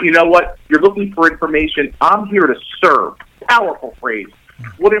 But you know what? You're looking for information. I'm here to serve. Powerful phrase.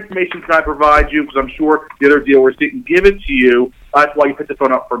 What information can I provide you? Because I'm sure the other dealers didn't give it to you. That's why you put the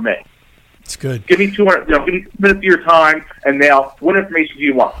phone up for me. It's good. Give me 200. You know, give me 2 minutes of your time. And now, what information do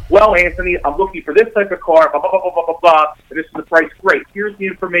you want? Well, Anthony, I'm looking for this type of car. Blah blah blah blah blah blah. And this is the price. Great. Here's the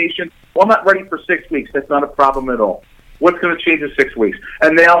information. Well, I'm not ready for 6 weeks. That's not a problem at all. What's going to change in 6 weeks?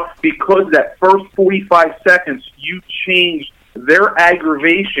 And now, because that first 45 seconds, you changed their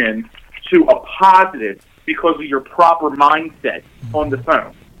aggravation to a positive because of your proper mindset on the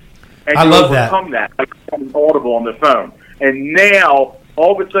phone. And I love that. You overcome that by becoming audible on the phone. And now,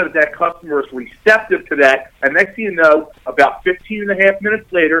 all of a sudden, that customer is receptive to that. And next thing you know, about 15 and a half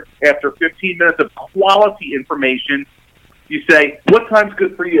minutes later, after 15 minutes of quality information, you say, what time's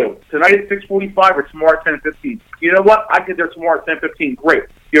good for you? Tonight at 6:45 or tomorrow at 10:15? You know what? I get there tomorrow at 10:15. Great.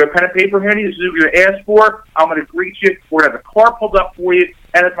 You have a pen and paper handy? This is what you're going to ask for. I'm going to greet you. We're going to have a car pulled up for you.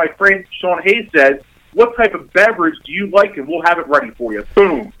 And as my friend Sean Hayes says, what type of beverage do you like? And we'll have it ready for you.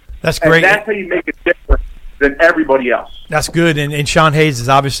 Boom. That's great. And that's how you make it different than everybody else. That's good, and Sean Hayes is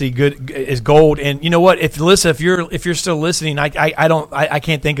obviously good, is gold. And you know what? If you're still listening, I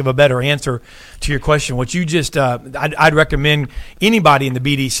can't think of a better answer to your question. What you just I'd recommend anybody in the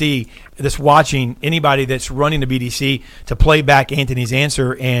BDC that's watching, anybody that's running the BDC, to play back Anthony's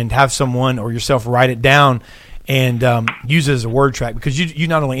answer and have someone or yourself write it down and use it as a word track, because you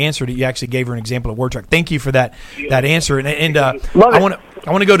not only answered it, you actually gave her an example of word track. Thank you for that answer. And I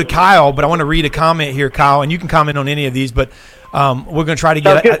want to go to Kyle, but I want to read a comment here, Kyle, and you can comment on any of these, but we're going to try to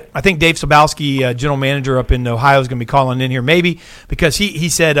get – I think Dave Sobowski, general manager up in Ohio, is going to be calling in here, maybe, because he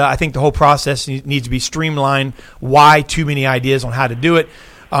said I think the whole process needs to be streamlined. Why too many ideas on how to do it?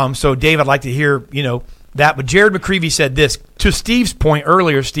 So, Dave, I'd like to hear, that. But Jared McCreevy said this to Steve's point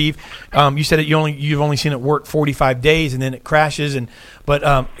earlier. Steve, you said that you've only seen it work 45 days and then it crashes. But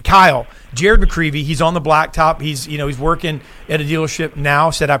Kyle, Jared McCreevy, he's on the blacktop. He's working at a dealership now.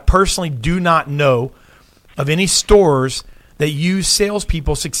 Said, I personally do not know of any stores that use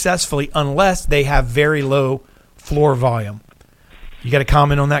salespeople successfully unless they have very low floor volume. You got a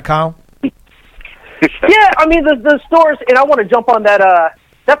comment on that, Kyle? Yeah, I mean the stores, and I want to jump on that.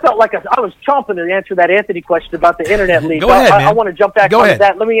 That felt like I was chomping to answer that Anthony question about the internet league. Go ahead, man. I want to jump back onto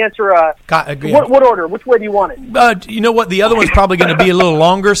that. Let me answer. What order? Which way do you want it? You know what? The other one's probably going to be a little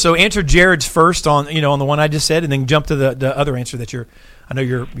longer. So answer Jared's first on the one I just said, and then jump to the other answer that I know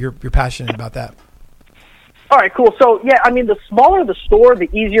you're passionate about that. All right, cool. So yeah, I mean, the smaller the store, the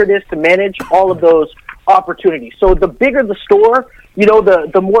easier it is to manage all of those opportunities. So the bigger the store,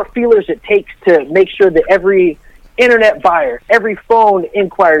 the more feelers it takes to make sure that every internet buyer, every phone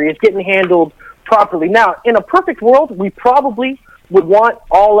inquiry is getting handled properly. Now, in a perfect world, we probably would want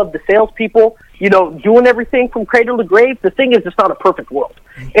all of the salespeople, doing everything from cradle to grave. The thing is, it's not a perfect world.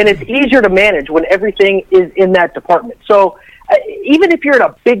 And it's easier to manage when everything is in that department. So even if you're in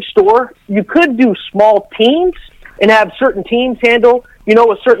a big store, you could do small teams and have certain teams handle,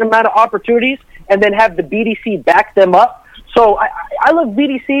 a certain amount of opportunities, and then have the BDC back them up. So I love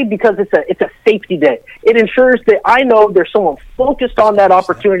BDC because it's a safety net. It ensures that I know there's someone focused on that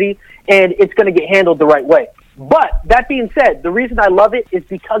opportunity and it's going to get handled the right way. But that being said, the reason I love it is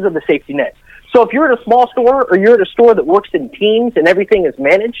because of the safety net. So if you're at a small store or you're at a store that works in teams and everything is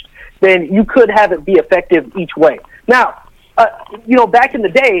managed, then you could have it be effective each way. Now, back in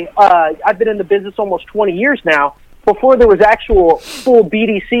the day, I've been in the business almost 20 years now. Before there was actual full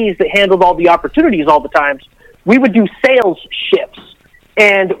BDCs that handled all the opportunities all the times, we would do sales shifts,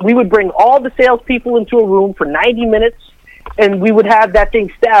 and we would bring all the salespeople into a room for 90 minutes, and we would have that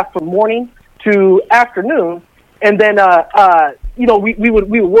thing staffed from morning to afternoon, and then we would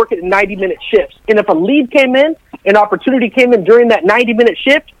work it in 90-minute shifts. And if a lead came in, an opportunity came in during that 90-minute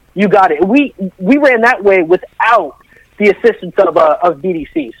shift, you got it. We ran that way without the assistance of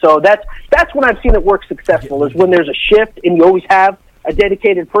BDC. So that's when I've seen it work successful, is when there's a shift and you always have a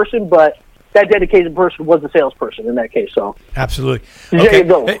dedicated person, but that dedicated person was the salesperson in that case. So absolutely. There you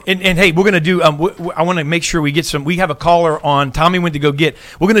go. And hey, we're going to do. I want to make sure we get some. We have a caller on. Tommy went to go get.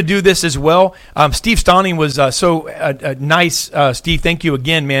 We're going to do this as well. Steve Stauning was so nice. Steve, thank you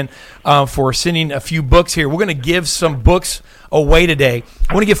again, man, for sending a few books here. We're going to give some books away today.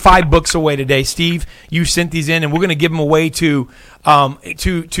 I want to give 5 books away today. Steve, you sent these in, and we're going to give them away to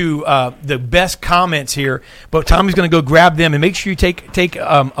the best comments here. But Tommy's going to go grab them, and make sure you take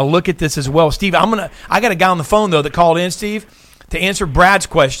a look at this as well. Steve, I got a guy on the phone though that called in, Steve, to answer Brad's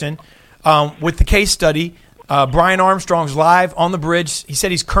question with the case study. Brian Armstrong's live on the bridge. He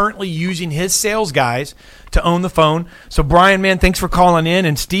said he's currently using his sales guys to own the phone. So Brian, man, thanks for calling in.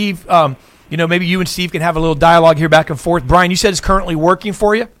 And Steve, maybe you and Steve can have a little dialogue here back and forth. Brian, you said it's currently working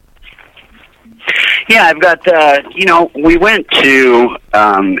for you? Yeah, I've got, we went to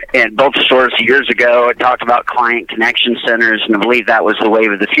at both stores years ago. It talked about client connection centers, and I believe that was the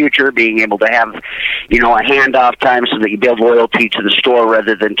wave of the future, being able to have, a handoff time so that you build loyalty to the store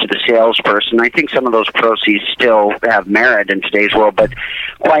rather than to the salesperson. I think some of those proceeds still have merit in today's world, but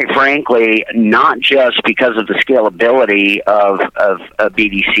quite frankly, not just because of the scalability of a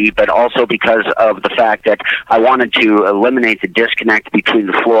BDC, but also because of the fact that I wanted to eliminate the disconnect between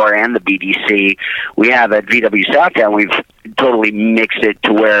the floor and the BDC. We have at VW Southtown, we've totally mixed it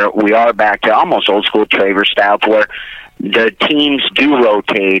to where we are back to almost old school Traver style, to where the teams do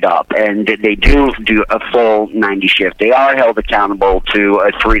rotate up and they do a full 90 shift. They are held accountable to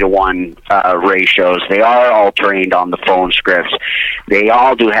a 3-to-1 ratios. They are all trained on the phone scripts. They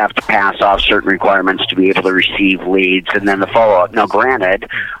all do have to pass off certain requirements to be able to receive leads, and then the follow-up. Now, granted,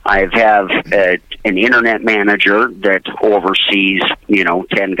 I have an internet manager that oversees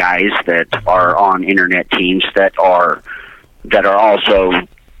 10 guys that are on internet teams that are also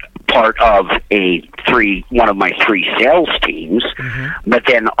part of one of my 3 sales teams. But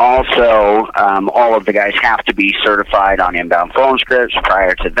then also all of the guys have to be certified on inbound phone scripts.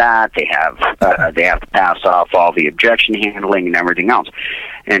 Prior to that, they have to pass off all the objection handling and everything else.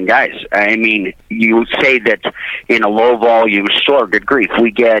 And guys, I mean, you say that in a low volume store, good grief, we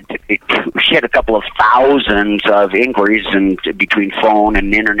get a couple of thousands of inquiries between phone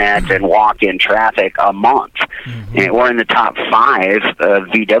and internet and walk-in traffic a month. And we're in the top 5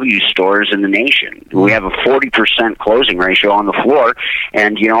 VW stores in the nation. We have a 40% closing ratio on the floor,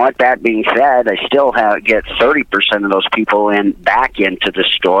 and you know what? That being said, I still get 30% of those people back into the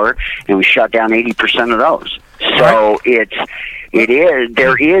store, and we shut down 80% of those. So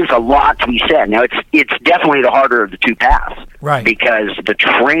there is a lot to be said. Now, it's definitely the harder of the 2 paths, right? Because the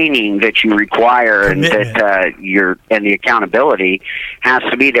training that you require and the accountability has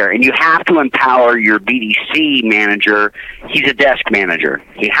to be there, and you have to empower your BDC manager. He's a desk manager.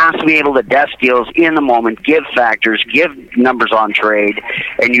 He has to be able to desk deals in the moment, give factors, give numbers on trade,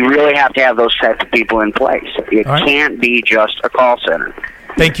 and you really have to have those types of people in place. It can't be just a call center.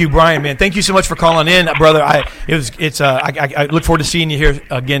 Thank you, Brian, man. Thank you so much for calling in, brother. I look forward to seeing you here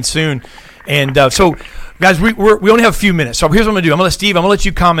again soon. And so, guys, we only have a few minutes. So here's what I'm going to do. I'm going to let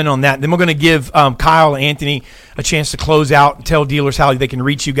you comment on that. Then we're going to give Kyle and Anthony a chance to close out and tell dealers how they can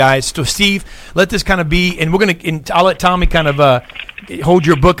reach you guys. So, Steve, let this kind of be, and I'll let Tommy kind of hold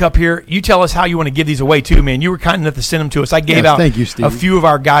your book up here. You tell us how you want to give these away too, man. You were kind enough to send them to us. I gave out thank you, Steve. A few of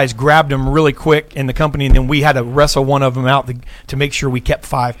our guys grabbed them really quick in the company, and then we had to wrestle one of them out to make sure we kept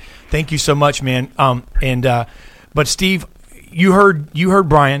 5. Thank you so much, man. But Steve, you heard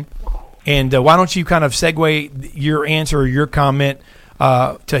Brian, and why don't you kind of segue your answer or your comment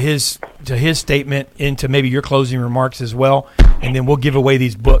to his statement into maybe your closing remarks as well, and then we'll give away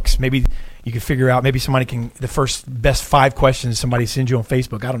these books. Maybe you can figure out, maybe somebody can, the first best 5 questions somebody sends you on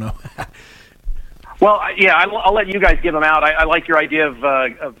Facebook. I don't know. Well, yeah, I'll let you guys give them out. I like your idea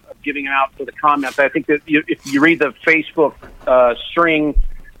of giving them out for the comments. I think that if you read the Facebook string,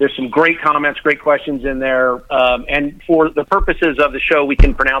 there's some great comments, great questions in there. And for the purposes of the show, we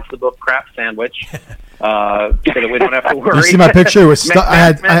can pronounce the book Crap Sandwich so that we don't have to worry. You see my picture?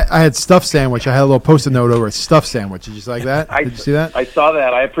 I had stuffed sandwich. I had a little Post-it note over it. Stuffed sandwich. Did you like that? Did you see that? I saw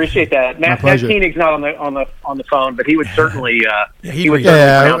that. I apprate that. Matt Koenig's not on the phone, but he would certainly.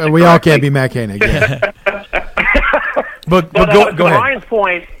 We all can't be Matt Koenig. Yeah. but go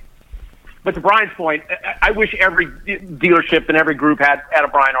ahead. But to Brian's point, I wish every dealership and every group had a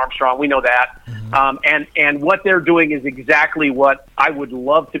Brian Armstrong. We know that. And what they're doing is exactly what I would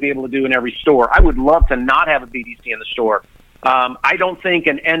love to be able to do in every store. I would love to not have a BDC in the store. I don't think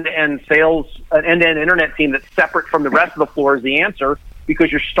an end-to-end internet team that's separate from the rest of the floor is the answer.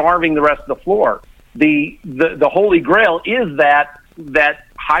 because you're starving the rest of the floor. The holy grail is that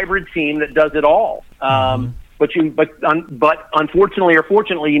hybrid team that does it all. But unfortunately or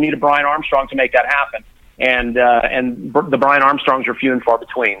fortunately, you need a Brian Armstrong to make that happen. And the Brian Armstrongs are few and far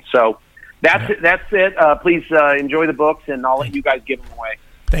between. So that's it. Please enjoy the books, and I'll let you guys give them away.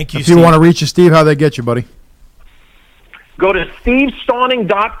 Thank you, If Steve. you want to reach you, Steve, how they get you, buddy? Go to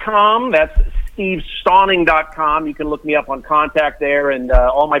stevestawning.com. That's stevestawning.com. You can look me up on contact there, and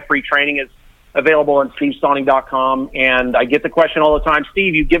all my free training is available on stevestawning.com. And I get the question all the time,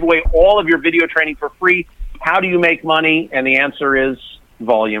 Steve, you give away all of your video training for free. How do you make money? And the answer is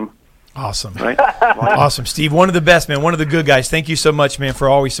volume. Awesome. Right? Awesome. Steve, one of the best, man. One of the good guys. Thank you so much, man, for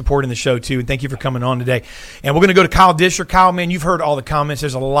always supporting the show, too. And thank you for coming on today. And we're going to go to Kyle Disher. Kyle, man, you've heard all the comments.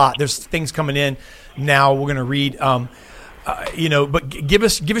 There's a lot. There's things coming in now we're going to read. But give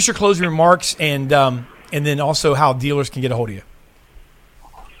us your closing remarks and then also how dealers can get a hold of you.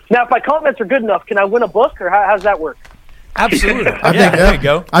 Now, if my comments are good enough, can I win a book, or how's that work? Absolutely. There you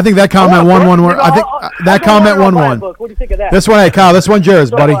go. I think that comment won one. I think that comment won one. What do you think of that? This one, hey, Kyle, this one yours,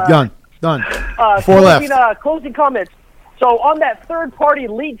 So, buddy. Done. Four left. Closing comments. So on that third-party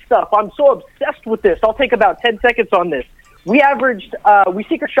lead stuff, I'm so obsessed with this. I'll take about 10 seconds on this. We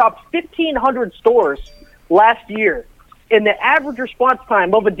secret shopped 1,500 stores last year. And the average response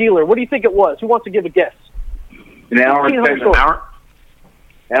time of a dealer, what do you think it was? Who wants to give a guess? An hour and 10 minutes.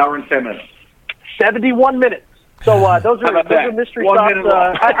 Hour and 10 minutes. 71 minutes. So those are mystery 1 stops. minute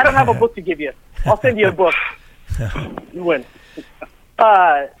left. I don't have a book to give you. I'll send you a book. You win.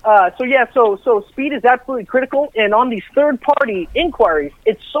 So speed is absolutely critical. And on these third-party inquiries,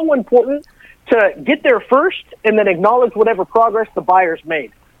 it's so important to get there first and then acknowledge whatever progress the buyer's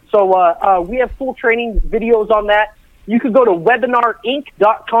made. So we have full training videos on that. You could go to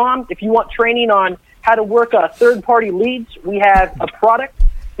webinarinc.com if you want training on how to work third-party leads. We have a product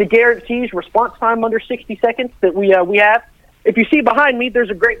that guarantees response time under 60 seconds that we have. If you see behind me, there's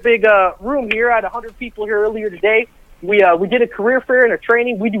a great big room here. I had 100 people here earlier today. We did a career fair and a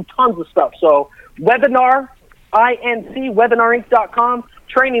training. We do tons of stuff. So webinarinc.com,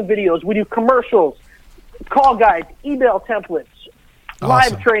 training videos. We do commercials, call guides, email templates,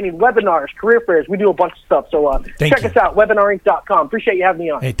 live training, webinars, career fairs. We do a bunch of stuff. So check us out, webinarinc.com. Appreciate you having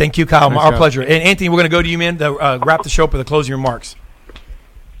me on. Hey, thank you, Kyle. Our pleasure. And Anthony, we're going to go to you, man, to wrap the show up with the closing remarks.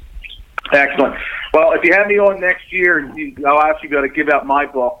 Excellent. Well, if you have me on next year, I'll actually got to give out my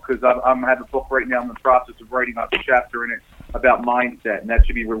book because I'm have a book right now. I'm in the process of writing out a chapter in it about mindset, and that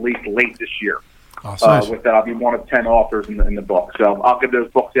should be released late this year. Awesome. With that, I'll be one of 10 authors in the book. So I'll give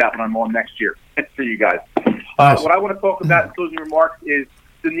those books out when I'm on next year for you guys. What I want to talk about in closing remarks is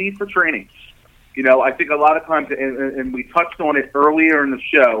the need for training. I think a lot of times, and we touched on it earlier in the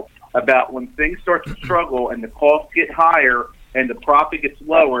show, about when things start to struggle and the costs get higher and the profit gets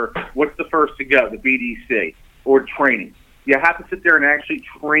lower, what's the first to go? The BDC or training. You have to sit there and actually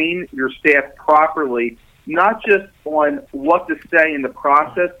train your staff properly, not just on what to say in the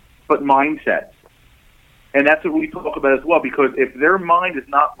process, but mindset. And that's what we talk about as well, because if their mind is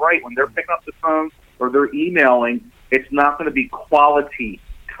not right when they're picking up the phone or they're emailing, it's not going to be quality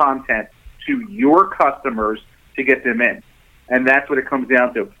content to your customers to get them in. And that's what it comes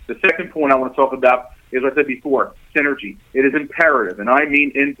down to. The second point I want to talk about is, what I said before, synergy. It is imperative, and I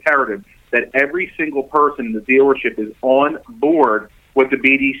mean imperative, that every single person in the dealership is on board with the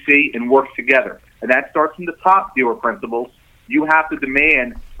BDC and works together. And that starts from the top dealer principals. You have to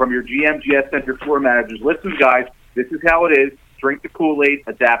demand from your GM, GSM, your floor managers, listen, guys, this is how it is. Drink the Kool-Aid,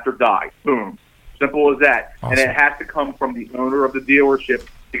 adapt or die. Boom. Simple as that. Awesome. And it has to come from the owner of the dealership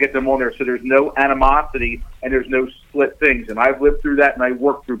to get them on there, so there's no animosity and there's no split things. And I've lived through that, and I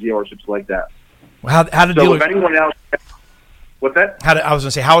worked through dealerships like that. Well, how did dealers? If anyone else, what's that? I was going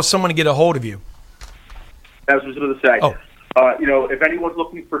to say, how is someone to get a hold of you? That was what I was going to say. If anyone's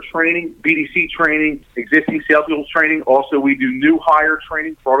looking for training, BDC training, existing salespeople training, also we do new hire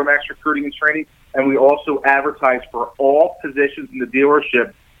training, Automax recruiting and training, and we also advertise for all positions in the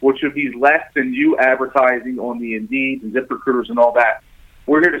dealership, which would be less than you advertising on the Indeed and ZipRecruiters and all that.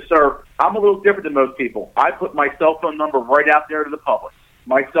 We're here to serve. I'm a little different than most people. I put my cell phone number right out there to the public.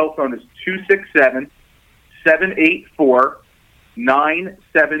 My cell phone is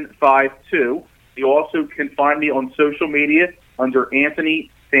 267-784-9752. You also can find me on social media under Anthony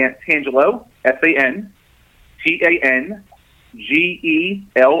Tangelo, Fantangelo.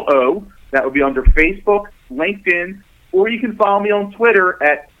 That would be under Facebook, LinkedIn, or you can follow me on Twitter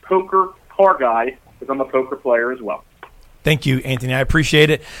at Poker Car Guy, because I'm a poker player as well. Thank you, Anthony. I appreciate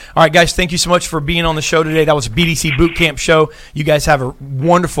it. All right, guys, thank you so much for being on the show today. That was a BDC Boot Camp show. You guys have a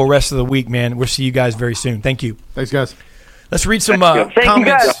wonderful rest of the week, man. We'll see you guys very soon. Thank you. Thanks, guys. Let's read some Thank you,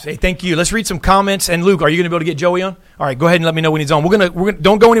 comments. guys. Hey, thank you. Let's read some comments. And Luke, are you going to be able to get Joey on? All right, go ahead and let me know when he's on. We're gonna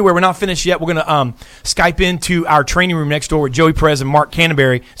don't go anywhere. We're not finished yet. We're gonna Skype into our training room next door with Joey Perez and Mark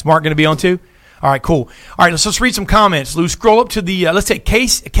Canterbury. Is Mark going to be on too? All right, cool. All right, let's read some comments. Lou, scroll up to the let's take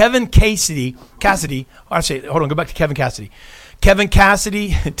Kevin Cassidy. Hold on, go back to Kevin Cassidy. Kevin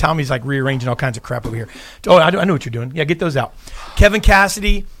Cassidy. Tommy's like rearranging all kinds of crap over here. Oh, I know what you're doing. Yeah, get those out. Kevin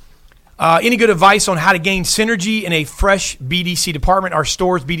Cassidy. Any good advice on how to gain synergy in a fresh BDC department? Our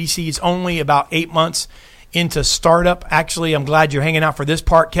store's BDC is only about 8 months into startup. Actually, I'm glad you're hanging out for this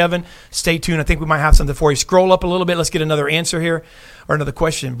part, Kevin. Stay tuned. I think we might have something for you. Scroll up a little bit. Let's get another answer here or another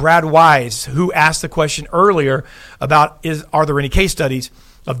question. Brad Wise, who asked the question earlier about are there any case studies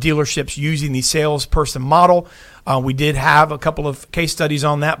of dealerships using the salesperson model? We did have a couple of case studies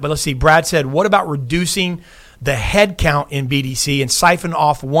on that, but let's see. Brad said, what about reducing the head count in BDC and siphon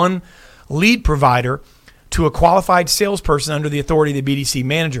off one lead provider to a qualified salesperson under the authority of the BDC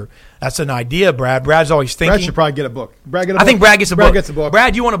manager? That's an idea, Brad. Brad's always thinking. Brad should probably get a book. I think Brad gets a book. Gets a book.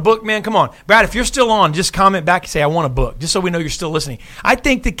 Brad, you want a book, man? Come on. Brad, if you're still on, just comment back and say, I want a book, just so we know you're still listening. I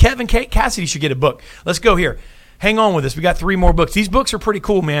think that Kevin Cassidy should get a book. Let's go here. Hang on with us. We got 3 more books. These books are pretty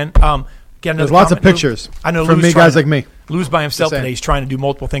cool, man. There's lots of pictures. I know from Lou's guys like me. Lou's by himself today. He's trying to do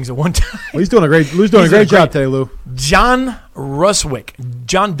multiple things at one time. Well, Lou's doing a great job today, Lou. John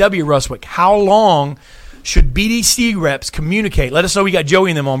W. Ruswick. How long should BDC reps communicate? Let us know we got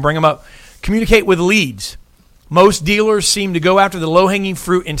Joey and them on. Bring them up. Communicate with leads. Most dealers seem to go after the low-hanging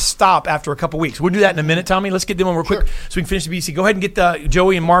fruit and stop after a couple weeks. We'll do that in a minute, Tommy. Let's get them on real quick so we can finish the BDC. Go ahead and get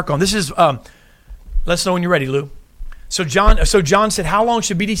Joey and Mark on. This is let us know when you're ready, Lou. So John said, how long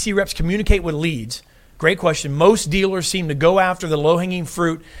should BDC reps communicate with leads? Great question. Most dealers seem to go after the low-hanging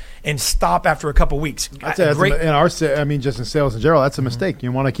fruit and stop after a couple weeks. Just in sales in general, that's a mistake.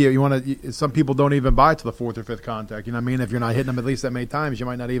 You want to some people don't even buy to the 4th or 5th contact. You know what I mean? If you're not hitting them at least that many times, you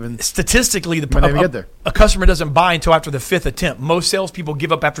might not even statistically get there. A customer doesn't buy until after the 5th attempt. Most salespeople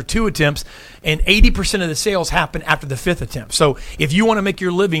give up after 2 attempts, and 80% of the sales happen after the 5th attempt. So if you want to make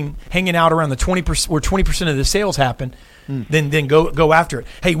your living hanging out around the 20%, where 20% of the sales happen, then go after it.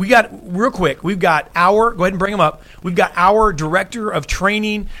 Hey, we've got our, go ahead and bring them up. We've got our Director of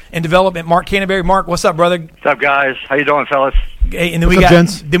Training and Development, Mark Canterbury. Mark, what's up, brother? What's up, guys? How you doing, fellas? Hey, and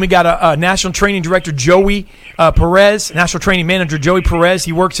then we got a National Training Director, Joey Perez, National Training Manager, Joey Perez.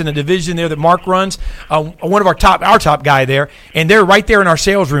 He works in a division there that Mark runs. One of our top guy there, and they're right there in our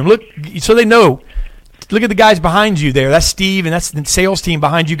sales room. Look, so they know. Look at the guys behind you there. That's Steve, and that's the sales team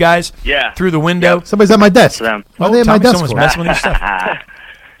behind you guys. Yeah. Through the window. Yep. Somebody's at my desk. Tommy, someone's messing with your stuff.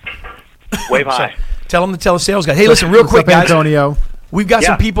 Wave high. Tell them to tell the sales guy. Hey, listen, real quick, guys. Antonio. We've got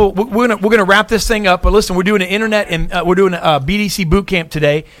some people. We're gonna wrap this thing up. But listen, we're doing an internet and we're doing a BDC boot camp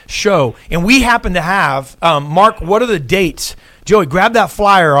today show, and we happen to have Mark. What are the dates? Joey, grab that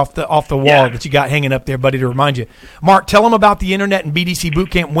flyer off the wall that you got hanging up there, buddy, to remind you. Mark, tell them about the internet and BDC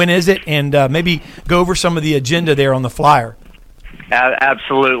boot camp. When is it? And maybe go over some of the agenda there on the flyer.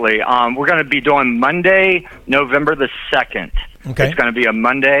 Absolutely. We're going to be doing Monday, November the 2nd. Okay. It's going to be a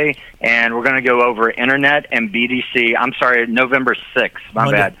Monday, and we're going to go over internet and BDC. I'm sorry, November 6th.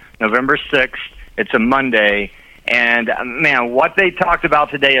 My bad. November 6th. It's a Monday. And, man, what they talked about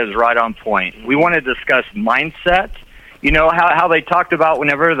today is right on point. We want to discuss mindset. You know how they talked about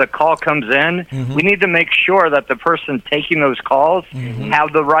whenever the call comes in, we need to make sure that the person taking those calls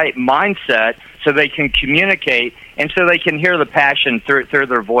have the right mindset so they can communicate and so they can hear the passion through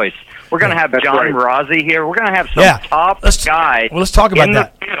their voice. We're going to have John Marazzi here. We're going to have some top guys. Well, let's talk about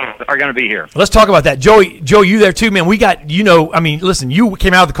that. Are going to be here. Let's talk about that. Joey, you there too, man. We got, listen, you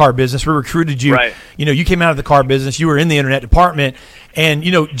came out of the car business. We recruited you. Right. You came out of the car business. You were in the internet department. And,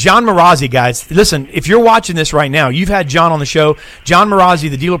 John Marazzi, guys, listen, if you're watching this right now, you've had John on the show. John Marazzi,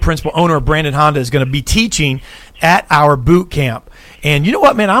 the dealer principal owner of Brandon Honda, is going to be teaching at our boot camp. And you know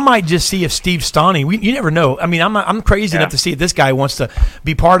what, man? I might just see if Steve Stoney, you never know. I mean, I'm crazy enough to see if this guy wants to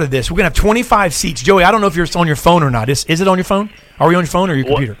be part of this. We're going to have 25 seats. Joey, I don't know if you're on your phone or not. Is it on your phone? Are we on your phone or your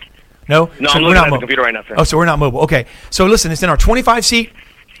computer? No? No, so I'm looking at the computer right now, sir. Oh, so we're not mobile. Okay. So listen, it's in our 25-seat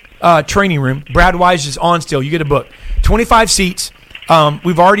training room. Brad Wise is on still. You get a book. 25 seats.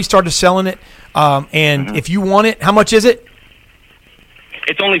 We've already started selling it. And if you want it, how much is it?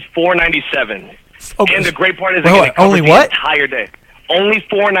 It's only $497. Okay. And the great part is only what? Entire day. Only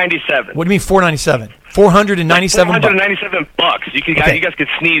 $497. What do you mean $497? $497. $497. You guys could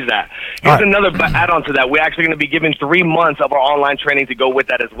sneeze that. Here's right. another add-on to that. We're actually going to be giving 3 months of our online training to go with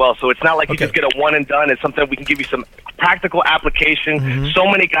that as well. So it's not like you just get a one and done. It's something we can give you some practical application. Mm-hmm. So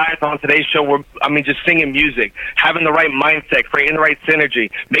many guys on today's show were, just singing music, having the right mindset, creating the right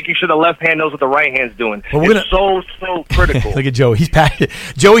synergy, making sure the left hand knows what the right hand's doing. Well, it's so critical. Look at Joey. He's passionate.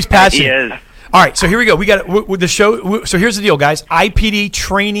 Joey's passionate. He is. All right, so here we go. We got with the show. So here's the deal, guys.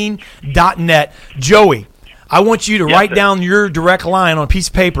 IPDtraining.net. Joey, I want you to write down your direct line on a piece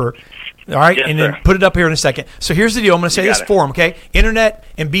of paper, all right, and then put it up here in a second. So here's the deal. I'm going to say this for them, okay? Internet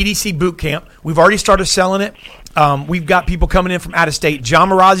and BDC Boot Camp. We've already started selling it. We've got people coming in from out of state. John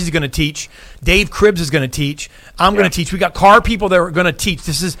Marazzi is going to teach. Dave Cribbs is going to teach. I'm going to teach. We got car people that are going to teach.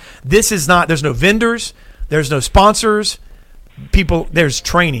 This is not. There's no vendors. There's no sponsors. People, there's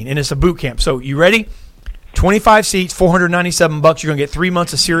training, and it's a boot camp. So you ready? 25 seats, $497. You're going to get 3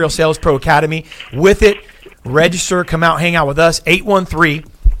 months of Serial Sales Pro Academy. With it, register, come out, hang out with us.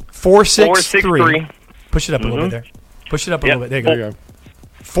 813-463. Push it up a little bit there. Push it up a little bit. There you go.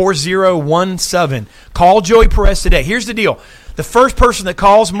 4017. Call Joey Perez today. Here's the deal. The first person that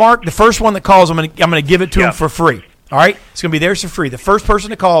calls, Mark, the first one that calls, I'm going to give it to him for free. All right? It's going to be theirs for free. The first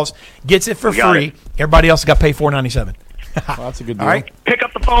person that calls gets it for free. Everybody else has got to pay $497. Well, that's a good deal. All right. Pick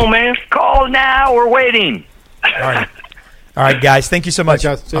up the phone, man. Call now. We're waiting. All right, guys. Thank you so much.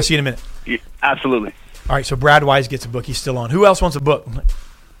 I'll see you in a minute. Yeah, absolutely. All right, so Brad Wise gets a book. He's still on. Who else wants a book?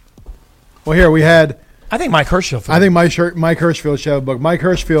 Well, here we had. I think Mike Hirschfield. Mike Hirschfield should have a book. Mike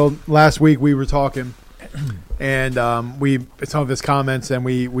Hirschfield, last week we were talking, and some of his comments, and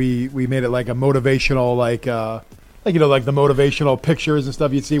we made it like a motivational, like the motivational pictures and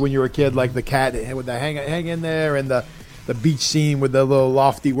stuff you'd see when you were a kid, like the cat with the hang in there, and the beach scene with the little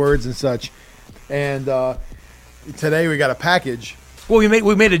lofty words and such. And today we got a package. Well,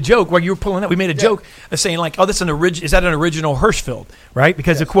 we made a joke while you were pulling up. We made a joke of saying like, "Oh, is that an original Hirschfield?" Right?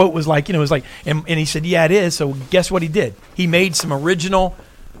 Because the quote was like, and he said, "Yeah, it is." So guess what he did? He made some original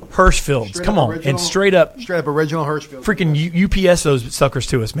Hirschfields. Come on, and straight up original Hirschfields. Freaking UPS those suckers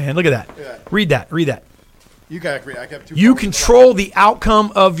to us, man. Look at that. Read that. You got agree. I kept two. You control the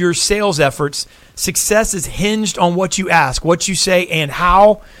outcome of your sales efforts. Success is hinged on what you ask, what you say, and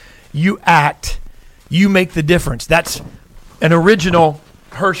how you act. You make the difference. That's an original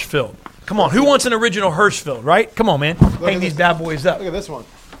Hirschfield. Come on, who wants an original Hirschfield, right? Come on, man. Hang these bad boys up. Look at this one.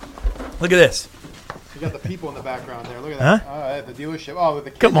 Look at this. You got the people in the background there. Look at that. At the dealership. Oh, with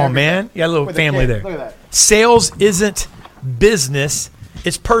the Come on, man. You got a little family there. Look at that. Sales isn't business.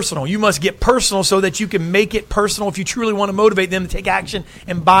 It's personal. You must get personal so that you can make it personal if you truly want to motivate them to take action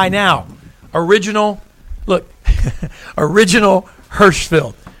and buy now. Original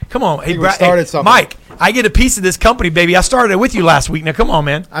Hirschfield. Come on. Hey, Mike, I get a piece of this company, baby. I started it with you last week. Now, come on,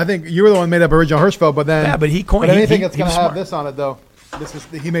 man. I think you were the one who made up original Hirschfield, but then... Yeah, but he coined... But anything that's going to have this on it, though,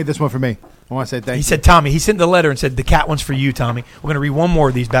 he made this one for me. I want to say thank you. He said, Tommy, he sent the letter and said, the cat one's for you, Tommy. We're going to read one more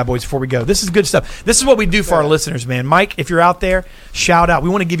of these bad boys before we go. This is good stuff. This is what we do for our listeners, man. Mike, if you're out there, shout out. We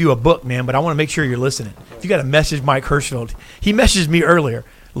want to give you a book, man, but I want to make sure you're listening. If you got to message Mike Hirschfield. He messaged me earlier,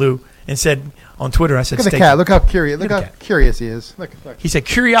 Lou, and said on Twitter, I said, look at the cat. Look how curious. Look how curious he is. Look. He said,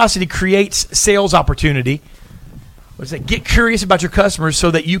 curiosity creates sales opportunity. What is that? Get curious about your customers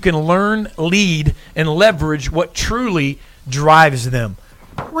so that you can learn, lead, and leverage what truly drives them.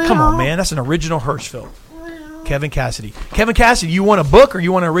 Come on, man. That's an original Hirschfield. Kevin Cassidy. Kevin Cassidy, you want a book or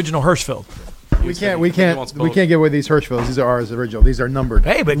you want an original Hirschfield? We can't get away with these Hirschfields. These are ours original. These are numbered.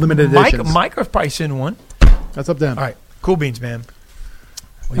 Hey, but limited editions. Mike will probably send one. That's up to him. All right. Cool beans, man.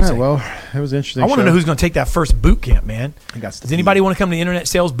 All right, well, it was interesting. I want to know who's going to take that first boot camp, man. Does anybody want to come to the Internet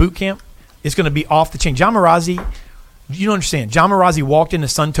Sales Boot Camp? It's going to be off the chain. John Marazzi, you don't understand. John Marazzi walked into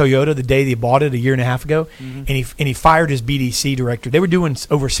Sun Toyota the day they bought it a year and a half ago, and he fired his BDC director. They were doing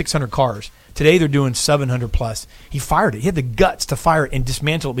over 600 cars. Today they're doing 700 plus. He fired it. He had the guts to fire it and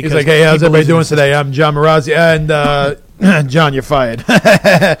dismantle it. Because he's like, hey, how's everybody doing today? I'm John Marazzi, and John, you're fired.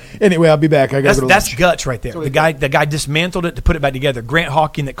 Anyway, I'll be back. That's guts right there. The guy dismantled it to put it back together. Grant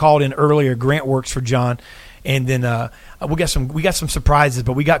Hawking that called in earlier. Grant works for John. And then we got some surprises,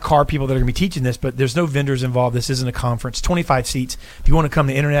 but we got car people that are going to be teaching this, but there's no vendors involved. This isn't a conference. 25 seats. If you want to come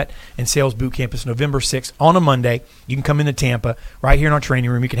to Internet and Sales Boot Camp, it's November 6th on a Monday. You can come into Tampa right here in our training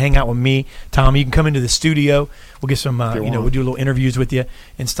room. You can hang out with me, Tommy. You can come into the studio. We'll get some, we'll do a little interviews with you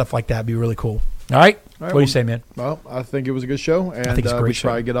and stuff like that. It'd be really cool. All right? What do you say, man? Well, I think it was a good show, and I think it's a great we should show.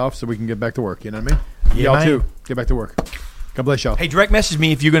 probably get off so we can get back to work. You know what I mean? Yeah, y'all man. too. Get back to work. God bless y'all. Hey, direct message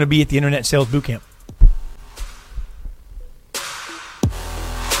me if you're going to be at the Internet Sales Boot Camp.